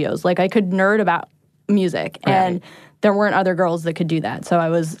Ladyland Studios. Like, I could nerd about music, and there weren't other girls that could do that. So I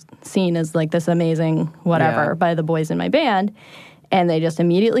was seen as, like, this amazing whatever by the boys in my band, and they just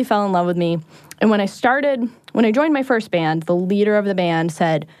immediately fell in love with me. And when I joined my first band, the leader of the band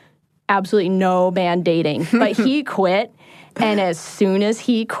said, absolutely no band dating. But he quit, and as soon as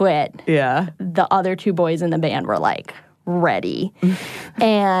he quit, the other two boys in the band were, like, ready.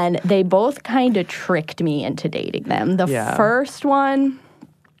 And they both kind of tricked me into dating them. The first one...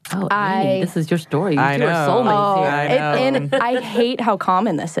 Oh, Amy, this is your story. You two are soulmates here. And I hate how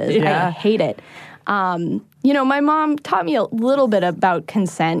common this is. Yeah. I hate it. You know, my mom taught me a little bit about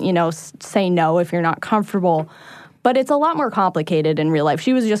consent, you know, say no if you're not comfortable. But it's a lot more complicated in real life.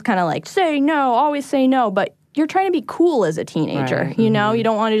 She was just kind of like, say no, always say no. But you're trying to be cool as a teenager, you know? You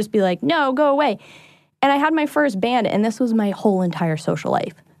don't want to just be like, no, go away. And I had my first band, and this was my whole entire social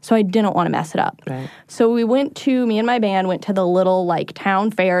life. So I didn't want to mess it up. Right. So me and my band went to the little, like,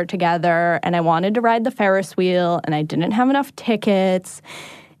 town fair together, and I wanted to ride the Ferris wheel, and I didn't have enough tickets.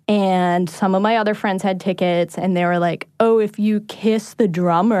 And some of my other friends had tickets, and they were like, oh, if you kiss the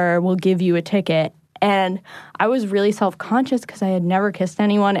drummer, we'll give you a ticket. And I was really self-conscious because I had never kissed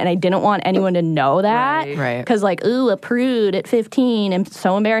anyone, and I didn't want anyone to know that. Right. Because, like, ooh, a prude at 15, and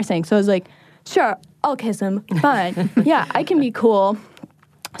so embarrassing. So I was like, sure, I'll kiss him. Fine. Yeah, I can be cool.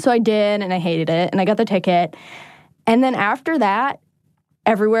 So I did, and I hated it, and I got the ticket. And then after that,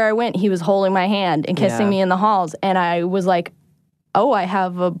 everywhere I went, he was holding my hand and kissing me in the halls. And I was like, oh, I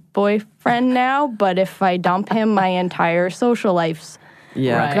have a boyfriend now, but if I dump him, my entire social life's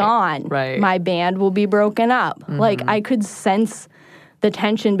gone. Right. My band will be broken up. Mm-hmm. Like, I could sense the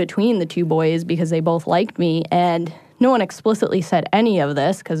tension between the two boys because they both liked me, and no one explicitly said any of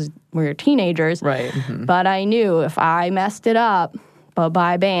this because we were teenagers. Right. Mm-hmm. But I knew if I messed it up,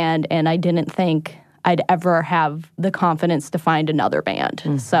 bye band, and I didn't think I'd ever have the confidence to find another band.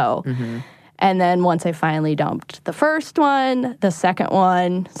 Mm-hmm. So, and then once I finally dumped the first one, the second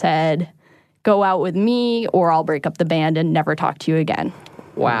one said, go out with me or I'll break up the band and never talk to you again.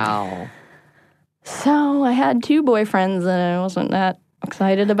 Wow. So I had two boyfriends that I wasn't that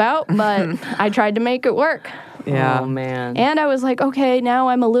excited about, but I tried to make it work. Yeah. Oh, man. And I was like, okay, now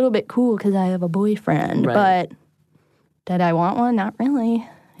I'm a little bit cool because I have a boyfriend, but... did I want one? Not really.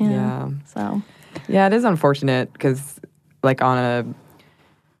 So. Yeah, it is unfortunate because, like, on a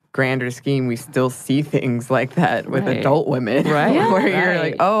grander scheme, we still see things like that with adult women. Right. Where you're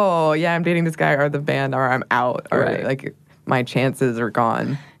like, oh, yeah, I'm dating this guy or the band or I'm out or, like, my chances are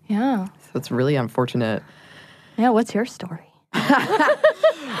gone. Yeah. So it's really unfortunate. Yeah, what's your story?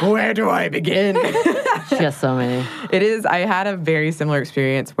 Where do I begin? She has so many. It is. I had a very similar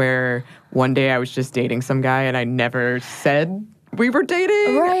experience where one day I was just dating some guy and I never said we were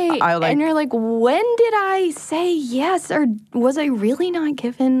dating. Right. And you're like, when did I say yes? Or was I really not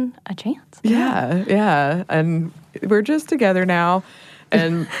given a chance? Yeah. And we're just together now.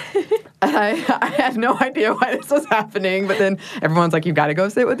 And I had no idea why this was happening. But then everyone's like, you got to go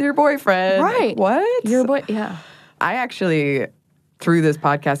sit with your boyfriend. Right. Like, what? Your boy, yeah. I actually, through this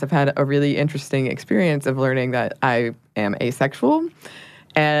podcast, have had a really interesting experience of learning that I am asexual.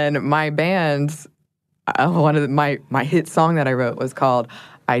 And my band's, one of my hit song that I wrote was called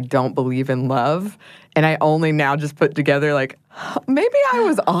I Don't Believe in Love. And I only now just put together, like, maybe I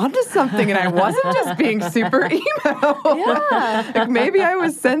was onto something and I wasn't just being super emo. Yeah. Like, maybe I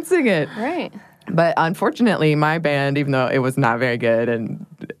was sensing it. Right. But unfortunately, my band, even though it was not very good and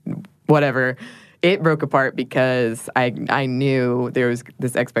whatever, it broke apart because I knew there was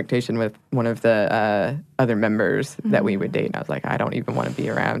this expectation with one of the other members that we would date. And I was like, I don't even want to be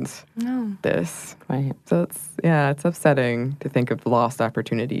around this. Right. So it's upsetting to think of lost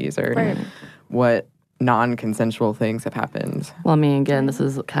opportunities or what non-consensual things have happened. Well, I mean, again, this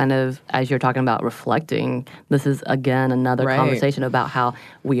is kind of, as you're talking about reflecting, this is, again, another conversation about how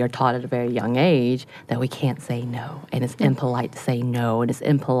we are taught at a very young age that we can't say no. And it's impolite to say no. And it's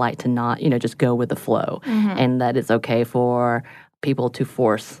impolite to not, just go with the flow. And that it's okay for people to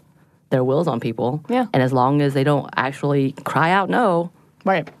force their wills on people. Yeah. And as long as they don't actually cry out no,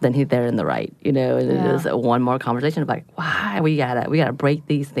 then they're in the right, And it is one more conversation of like, why we gotta break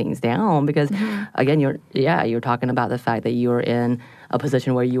these things down because, again, you're talking about the fact that you're in a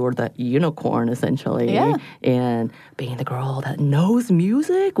position where you were the unicorn essentially, and being the girl that knows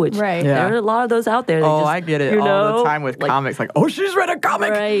music, which there are a lot of those out there. That I get it all the time with comics. Like, oh, she's read a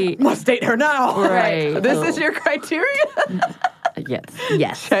comic. Right. Must date her now. Right. This is your criteria.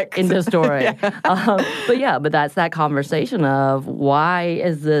 Yes. Check. In the story. But that's that conversation of why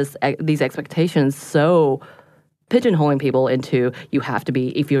is these expectations so pigeonholing people into you have to be,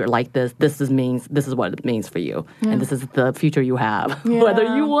 if you're like this is what it means for you. And this is the future you have,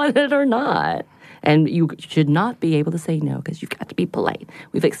 whether you want it or not. And you should not be able to say no because you've got to be polite.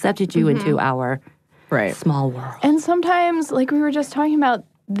 We've accepted you into our small world. And sometimes, like we were just talking about,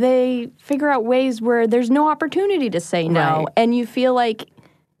 they figure out ways where there's no opportunity to say no. And you feel like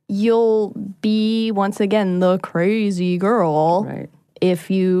you'll be, once again, the crazy girl if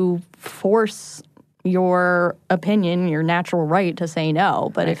you force your opinion, your natural right to say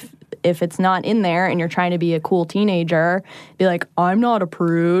no. But if it's not in there and you're trying to be a cool teenager, be like, I'm not a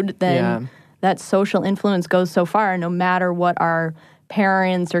prude, then that social influence goes so far, no matter what our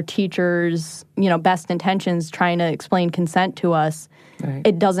parents or teachers, best intentions trying to explain consent to us.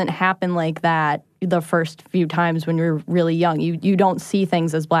 It doesn't happen like that the first few times when you're really young. You don't see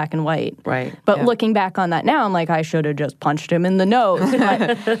things as black and white. Right. But looking back on that now, I'm like, I should have just punched him in the nose.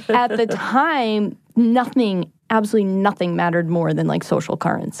 But at the time, absolutely nothing mattered more than like social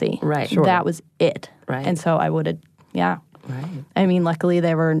currency. Right. Sure. That was it. Right. And so I would have, Right. I mean, luckily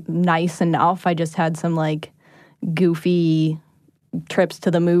they were nice enough. I just had some like goofy trips to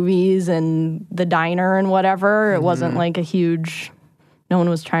the movies and the diner and whatever. It wasn't like a huge... No one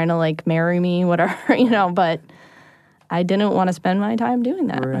was trying to, like, marry me, whatever, but I didn't want to spend my time doing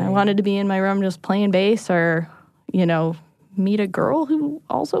that. Right. I wanted to be in my room just playing bass or, meet a girl who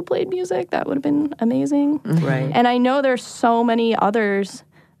also played music. That would have been amazing. Right. And I know there's so many others,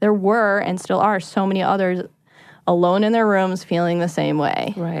 there were and still are so many others alone in their rooms feeling the same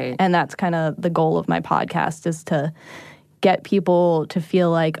way. Right. And that's kind of the goal of my podcast is to get people to feel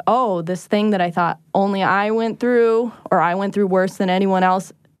like, oh, this thing that I thought only I went through, or I went through worse than anyone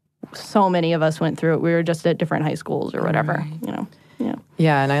else, so many of us went through it. We were just at different high schools or whatever,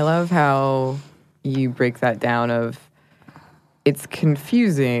 Yeah, and I love how you break that down of it's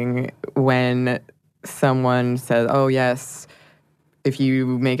confusing when someone says, oh, yes, if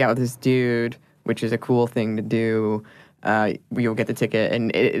you make out with this dude, which is a cool thing to do, you'll get the ticket.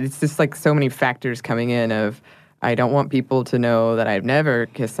 And it's just like so many factors coming in of, I don't want people to know that I've never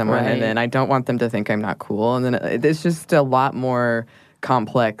kissed someone, and then I don't want them to think I'm not cool. And then it's just a lot more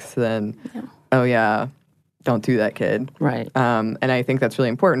complex than, oh, yeah, don't do that, kid. Right. And I think that's really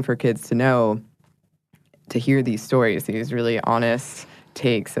important for kids to know, to hear these stories, these really honest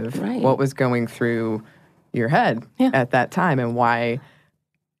takes of what was going through your head at that time and why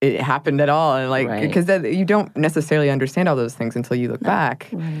it happened at all. And because you don't necessarily understand all those things until you look back.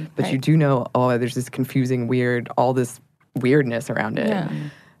 Right. But you do know, there's this confusing, all this weirdness around it.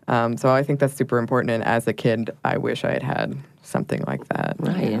 Yeah. So I think that's super important. And as a kid, I wish I had had something like that.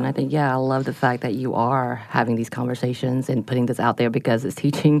 Right. And I think, I love the fact that you are having these conversations and putting this out there because it's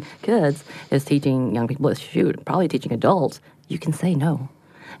teaching kids, it's teaching young people, probably teaching adults, you can say no.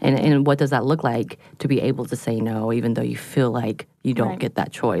 And what does that look like to be able to say no, even though you feel like you don't get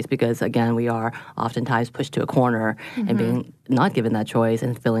that choice? Because, again, we are oftentimes pushed to a corner and being not given that choice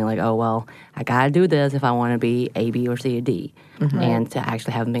and feeling like, oh, well, I got to do this if I want to be A, B, or C, or D. And to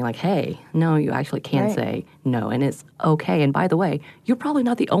actually have them being like, hey, no, you actually can say no. And it's okay. And by the way, you're probably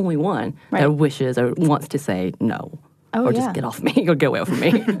not the only one that wishes or wants to say no. Or just get off me or get away from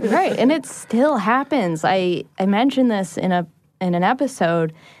me. Right. And it still happens. I mentioned this in an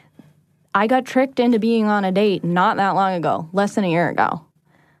episode. I got tricked into being on a date not that long ago, less than a year ago.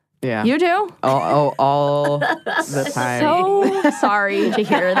 Yeah. You do? All the time. So sorry to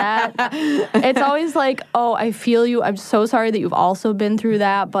hear that. It's always like, oh, I feel you. I'm so sorry that you've also been through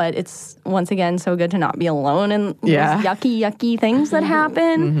that, but it's, once again, so good to not be alone in those yucky things that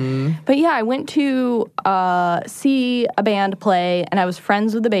happen. But yeah, I went to see a band play, and I was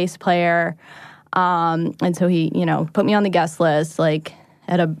friends with the bass player. And so he, put me on the guest list, like,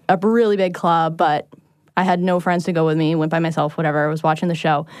 at a really big club, but I had no friends to go with me, went by myself, whatever. I was watching the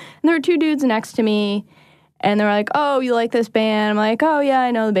show. And there were two dudes next to me, and they were like, oh, you like this band? I'm like, oh, yeah,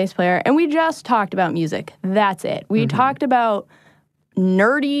 I know the bass player. And we just talked about music. That's it. We talked about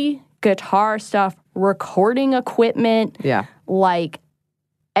nerdy guitar stuff, recording equipment, like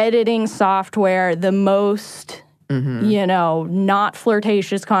editing software, the most, not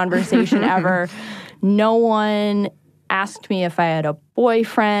flirtatious conversation ever. No one asked me if I had a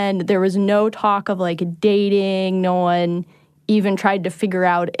boyfriend. There was no talk of like dating. No one even tried to figure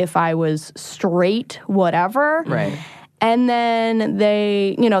out if I was straight, whatever. Right. And then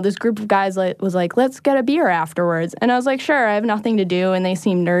they, this group of guys was like, let's get a beer afterwards. And I was like, sure, I have nothing to do. And they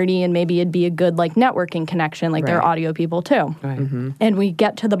seemed nerdy, and maybe it'd be a good like networking connection. Like they're audio people too. Right. And we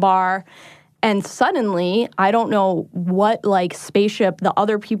get to the bar, and suddenly, I don't know what, like, spaceship the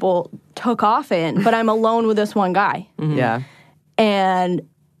other people took off in, but I'm alone with this one guy. Yeah. And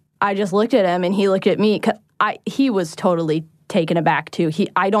I just looked at him, and he looked at me. He was totally taken aback, too.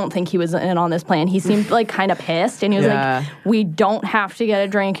 I don't think he was in on this plan. He seemed, like, kind of pissed, and he was like, we don't have to get a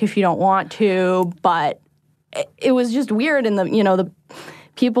drink if you don't want to, but it was just weird, and the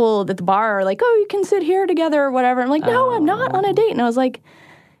people at the bar are like, oh, you can sit here together or whatever. I'm like, no, I'm not on a date. And I was like,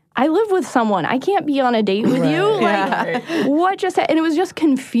 I live with someone. I can't be on a date with you. Like, what just happened? And it was just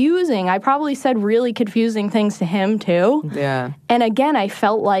confusing. I probably said really confusing things to him, too. Yeah. And again, I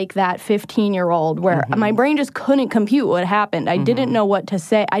felt like that 15-year-old where my brain just couldn't compute what happened. I didn't know what to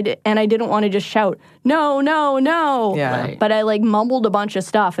say. And I didn't want to just shout, no, no, no. Yeah. Right. But I, like, mumbled a bunch of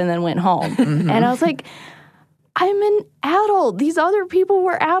stuff and then went home. And I was like, I'm an adult. These other people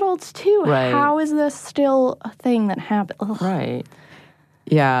were adults, too. Right. How is this still a thing that happened? Ugh. Right.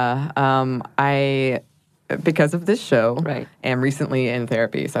 Yeah, I, because of this show, am recently in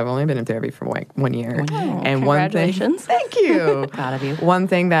therapy. So I've only been in therapy for like 1 year. And congratulations. Thank you. Proud of you. One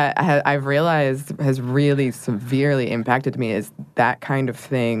thing that I've realized has really severely impacted me is that kind of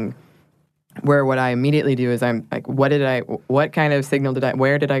thing where what I immediately do is I'm like, what kind of signal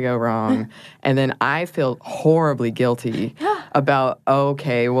where did I go wrong? And then I feel horribly guilty about,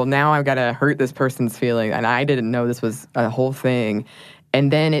 okay, well now I've got to hurt this person's feeling, and I didn't know this was a whole thing. And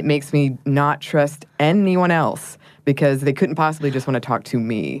then it makes me not trust anyone else because they couldn't possibly just want to talk to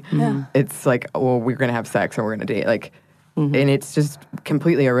me. It's like, well, we're going to have sex or we're going to date. Like, and it's just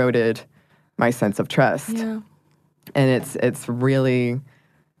completely eroded my sense of trust. Yeah. And it's really,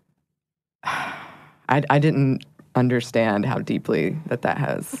 I didn't understand how deeply that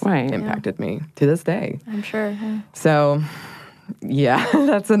has impacted me to this day. I'm sure. Yeah. So, yeah,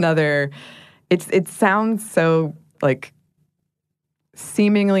 that's another, it sounds so, like,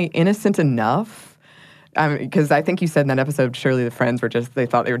 seemingly innocent enough, because I think you said in that episode, surely the friends were they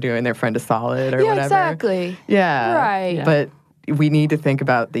thought they were doing their friend a solid or whatever. Yeah, exactly. Yeah. Right. Yeah. But we need to think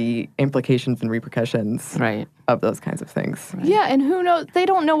about the implications and repercussions of those kinds of things. Right. Yeah, and who knows? They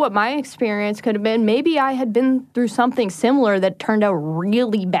don't know what my experience could have been. Maybe I had been through something similar that turned out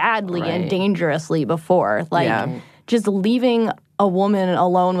really badly and dangerously before. Like, just leaving a woman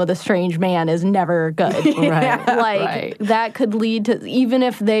alone with a strange man is never good. That could lead to, even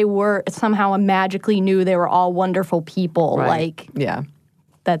if they were somehow magically knew they were all wonderful people,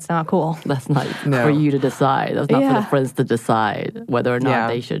 that's not cool. That's not for you to decide. That's not for the friends to decide whether or not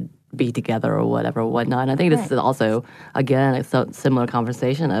they should be together or whatever, whatnot. And I think this is also, again, a similar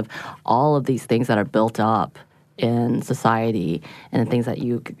conversation of all of these things that are built up in society and the things that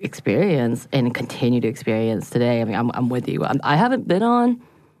you experience and continue to experience today. I mean, I'm with you. I haven't been on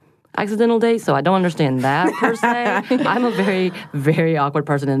accidental dates, so I don't understand that per se. I'm a very, very awkward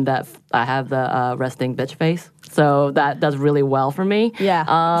person in that I have the resting bitch face. So that does really well for me. Yeah.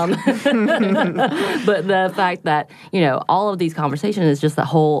 But the fact that, all of these conversations is just the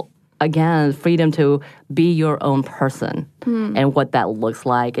whole, again, freedom to be your own person and what that looks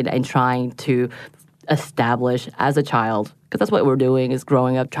like and trying to establish as a child, because that's what we're doing is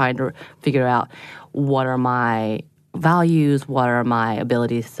growing up trying to figure out what are my values, what are my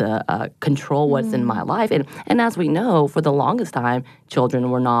abilities to control what's in my life. And as we know, for the longest time, children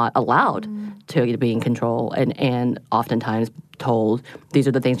were not allowed to be in control and oftentimes told, these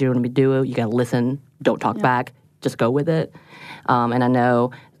are the things you're going to be doing, you got to listen, don't talk back, just go with it. And I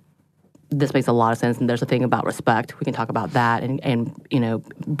know this makes a lot of sense, and there's a thing about respect. We can talk about that and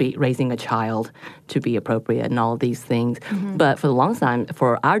raising a child to be appropriate and all of these things. But for the longest time,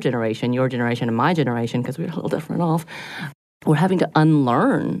 for our generation, your generation and my generation, because we're a little different off, we're having to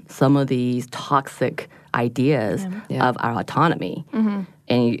unlearn some of these toxic ideas of our autonomy.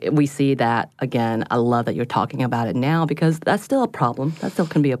 And we see that, again, I love that you're talking about it now because that's still a problem. That still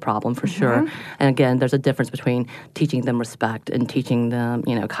can be a problem for sure. And again, there's a difference between teaching them respect and teaching them,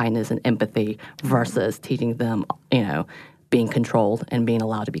 kindness and empathy versus teaching them, being controlled and being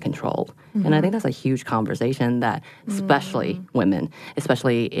allowed to be controlled. And I think that's a huge conversation that especially women,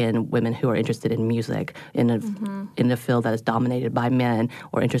 especially in women who are interested in music, in a field that is dominated by men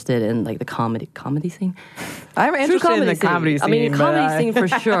or interested in like the comedy scene. I'm interested in the comedy scene. I mean, comedy scene for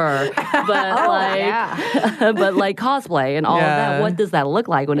sure. But but like cosplay and all of that, what does that look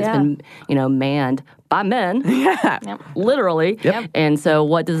like when it's been, manned by men, literally. And so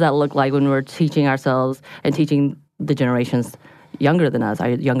what does that look like when we're teaching ourselves and teaching the generations younger than us,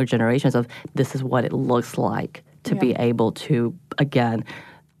 our younger generations, of this is what it looks like to be able to, again,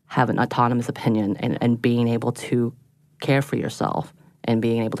 have an autonomous opinion and being able to care for yourself and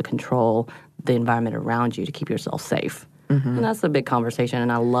being able to control the environment around you to keep yourself safe. And that's a big conversation,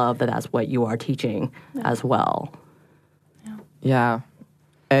 and I love that that's what you are teaching as well. Yeah.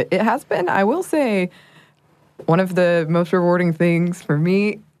 It has been, I will say, one of the most rewarding things for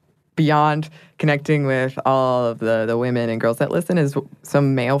me, beyond connecting with all of the women and girls that listen, is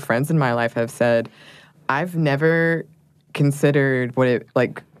some male friends in my life have said, I've never considered what it,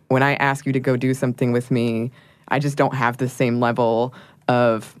 like, when I ask you to go do something with me, I just don't have the same level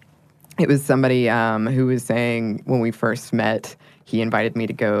of, it was somebody who was saying when we first met, he invited me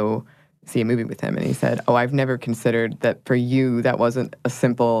to go see a movie with him, and he said, I've never considered that for you, that wasn't a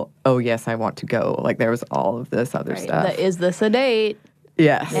simple, yes, I want to go. Like, there was all of this other stuff. Is this a date?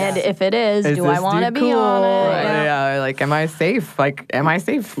 Yes. And if it is do I want to be on it? Right. Yeah. Like, am I safe?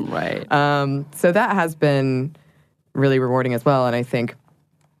 Right. So that has been really rewarding as well. And I think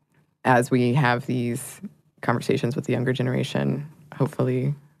as we have these conversations with the younger generation,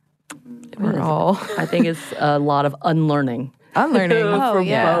 hopefully we're all... I think it's a lot of unlearning. From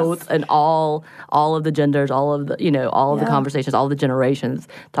both and all of the genders, all of the all of the conversations, all the generations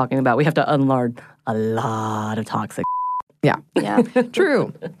talking about we have to unlearn a lot of toxic. Yeah.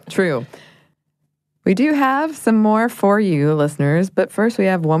 True. We do have some more for you, listeners, but first we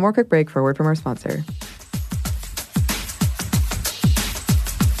have one more quick break for a word from our sponsor.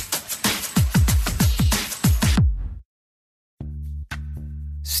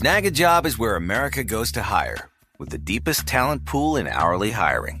 Snag a Job is where America goes to hire, with the deepest talent pool in hourly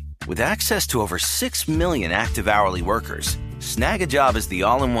hiring. With access to over 6 million active hourly workers, Snag a Job is the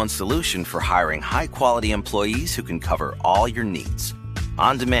all-in-one solution for hiring high-quality employees who can cover all your needs.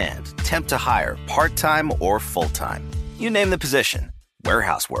 On demand, temp to hire, part-time or full-time. You name the position.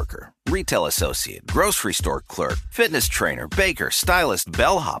 Warehouse worker, retail associate, grocery store clerk, fitness trainer, baker, stylist,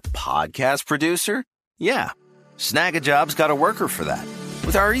 bellhop, podcast producer. Yeah, Snag a Job's got a worker for that.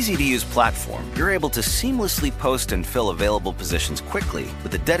 With our easy-to-use platform, you're able to seamlessly post and fill available positions quickly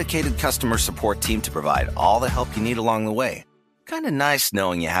with a dedicated customer support team to provide all the help you need along the way. Kind of nice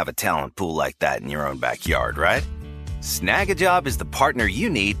knowing you have a talent pool like that in your own backyard, right? Snagajob is the partner you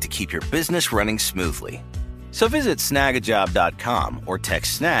need to keep your business running smoothly. So visit snagajob.com or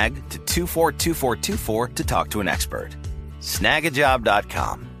text snag to 242424 to talk to an expert.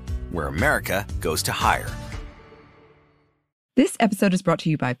 Snagajob.com, where America goes to hire. This episode is brought to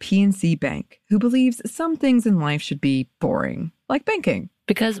you by PNC Bank, who believes some things in life should be boring, like banking.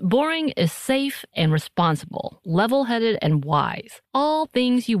 Because boring is safe and responsible, level-headed and wise. All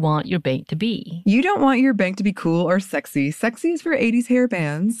things you want your bank to be. You don't want your bank to be cool or sexy. Sexy is for 80s hair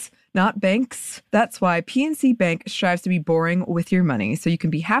bands. not banks. That's why PNC Bank strives to be boring with your money so you can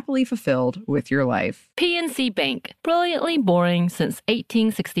be happily fulfilled with your life. PNC Bank, brilliantly boring since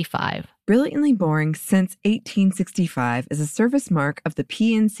 1865. Brilliantly Boring Since 1865 is a service mark of the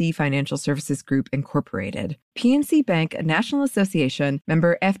PNC Financial Services Group, Incorporated. PNC Bank, a National Association,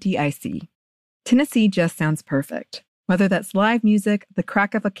 member FDIC. Tennessee just sounds perfect. Whether that's live music, the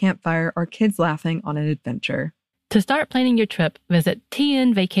crack of a campfire, or kids laughing on an adventure. To start planning your trip, visit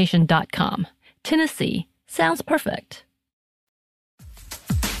tnvacation.com. Tennessee sounds perfect.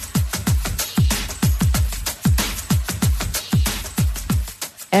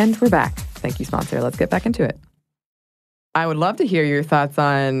 And we're back. Thank you, sponsor. Let's get back into it. I would love to hear your thoughts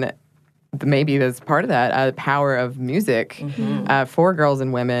on maybe as part of that, power of music for girls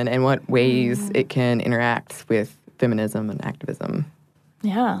and women and what ways it can interact with feminism and activism.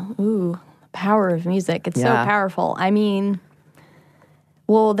 Yeah. Ooh, the power of music. It's so Yeah. powerful. I mean,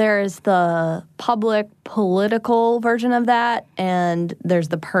 well, there's the public political version of that, and there's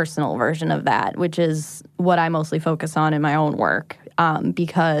the personal version of that, which is what I mostly focus on in my own work,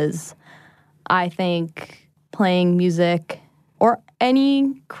 because I think playing music or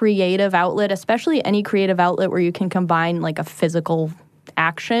any creative outlet, especially any creative outlet where you can combine like a physical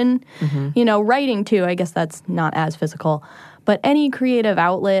action, you know, writing too, I guess that's not as physical, but any creative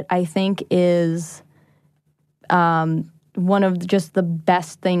outlet I think is one of just the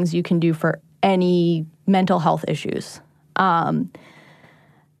best things you can do for any mental health issues. And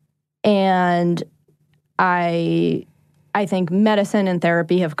I think medicine and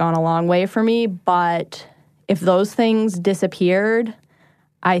therapy have gone a long way for me, but if those things disappeared,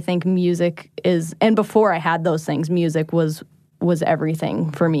 I think music is, and before I had those things, music was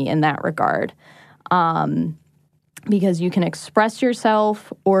everything for me in that regard. Because you can express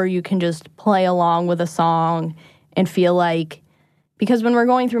yourself or you can just play along with a song and feel like, because when we're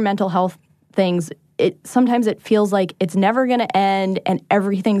going through mental health things, sometimes it feels like it's never going to end and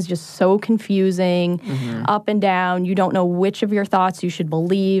everything's just so confusing, up and down. You don't know which of your thoughts you should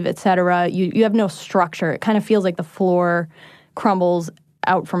believe, etc. You have no structure. It kind of feels like the floor crumbles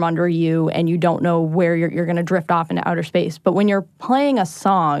out from under you and you don't know where you're going to drift off into outer space. But when you're playing a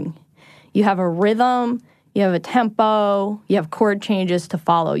song, you have a rhythm, you have a tempo, you have chord changes to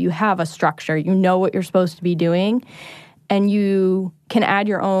follow. You have a structure. You know what you're supposed to be doing. And you can add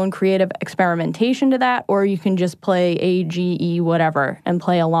your own creative experimentation to that, or you can just play A, G, E, whatever, and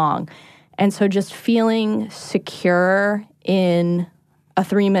play along. And so just feeling secure in a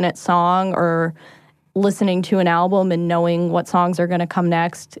 3-minute song or listening to an album and knowing what songs are going to come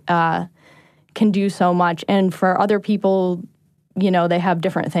next can do so much. And for other people, you know, they have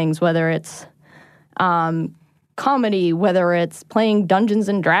different things, whether it's comedy, whether it's playing Dungeons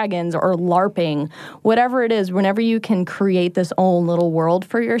and Dragons or LARPing, whatever it is, whenever you can create this own little world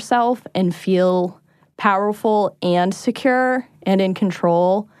for yourself and feel powerful and secure and in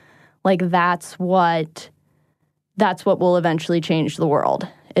control, like that's what will eventually change the world,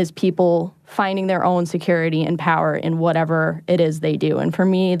 is people finding their own security and power in whatever it is they do. And for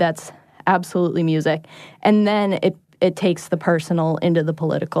me, that's absolutely music. And then it takes the personal into the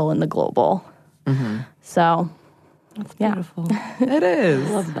political and the global. So That's beautiful. It is.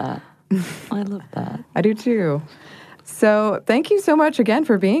 I love that. I love that. I do too. So thank you so much again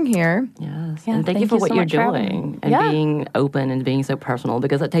for being here. Yes. Yeah, and thank you for what so you're much for having doing me. and Yeah. being open and being so personal,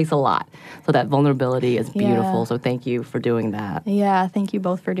 because it takes a lot. So that vulnerability is beautiful. Yeah. So thank you for doing that. Yeah, thank you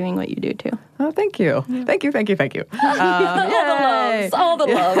both for doing what you do too. Oh, thank you. Thank you. All the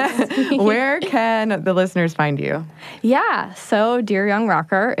loves. Where can the listeners find you? Yeah, so Dear Young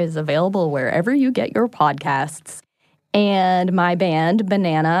Rocker is available wherever you get your podcasts. And my band,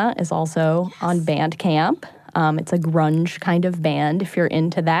 Banana, is also on Bandcamp. It's a grunge kind of band if you're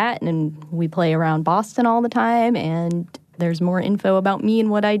into that. And we play around Boston all the time. And there's more info about me and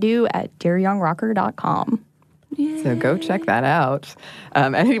what I do at dearyoungrocker.com. So go check that out.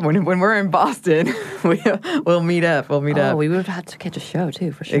 And when we're in Boston, we'll meet up. We'll meet up. We would have to catch a show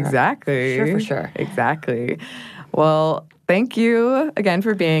too, for sure. Exactly. For sure. Exactly. Well, thank you again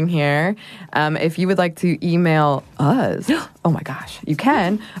for being here. If you would like to email us, oh my gosh, you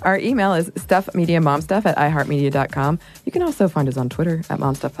can. Our email is stuffmediamomstuff@iheartmedia.com. You can also find us on Twitter at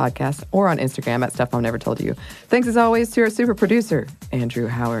momstuffpodcast or on Instagram at stuffmomnevertoldyou. Thanks as always to our super producer, Andrew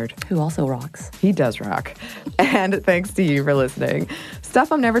Howard. Who also rocks. He does rock. And thanks to you for listening. Stuff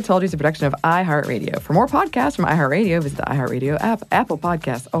Mom Never Told You is a production of iHeartRadio. For more podcasts from iHeartRadio, visit the iHeartRadio app, Apple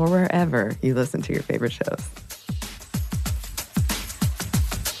Podcasts, or wherever you listen to your favorite shows.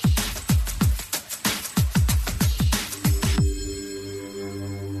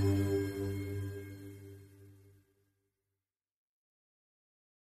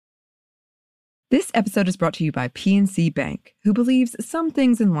 This episode is brought to you by PNC Bank, who believes some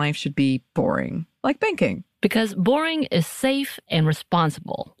things in life should be boring, like banking. Because boring is safe and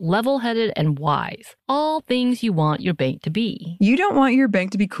responsible, level-headed and wise. All things you want your bank to be. You don't want your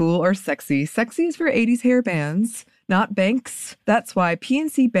bank to be cool or sexy. Sexy is for 80s hair bands, not banks. That's why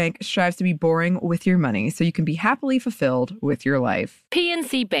PNC Bank strives to be boring with your money so you can be happily fulfilled with your life.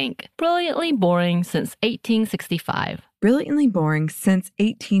 PNC Bank, brilliantly boring since 1865. Brilliantly Boring Since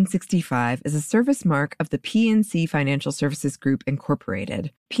 1865 is a service mark of the PNC Financial Services Group,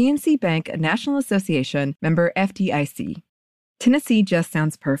 Incorporated. PNC Bank, a National Association, member FDIC. Tennessee just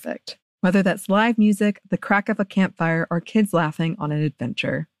sounds perfect. Whether that's live music, the crack of a campfire, or kids laughing on an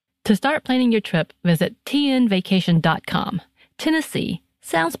adventure. To start planning your trip, visit tnvacation.com. Tennessee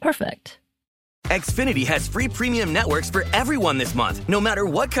sounds perfect. Xfinity has free premium networks for everyone this month, no matter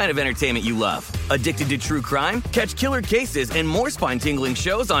what kind of entertainment you love. Addicted to true crime? Catch killer cases and more spine-tingling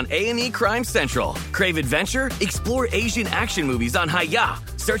shows on A&E Crime Central. Crave adventure? Explore Asian action movies on Hi-Ya.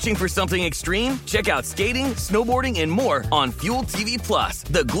 Searching for something extreme? Check out skating, snowboarding, and more on Fuel TV Plus,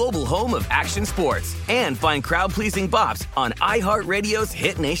 the global home of action sports. And find crowd-pleasing bops on iHeartRadio's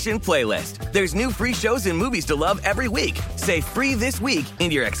Hit Nation playlist. There's new free shows and movies to love every week. Say free this week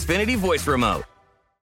in your Xfinity voice remote.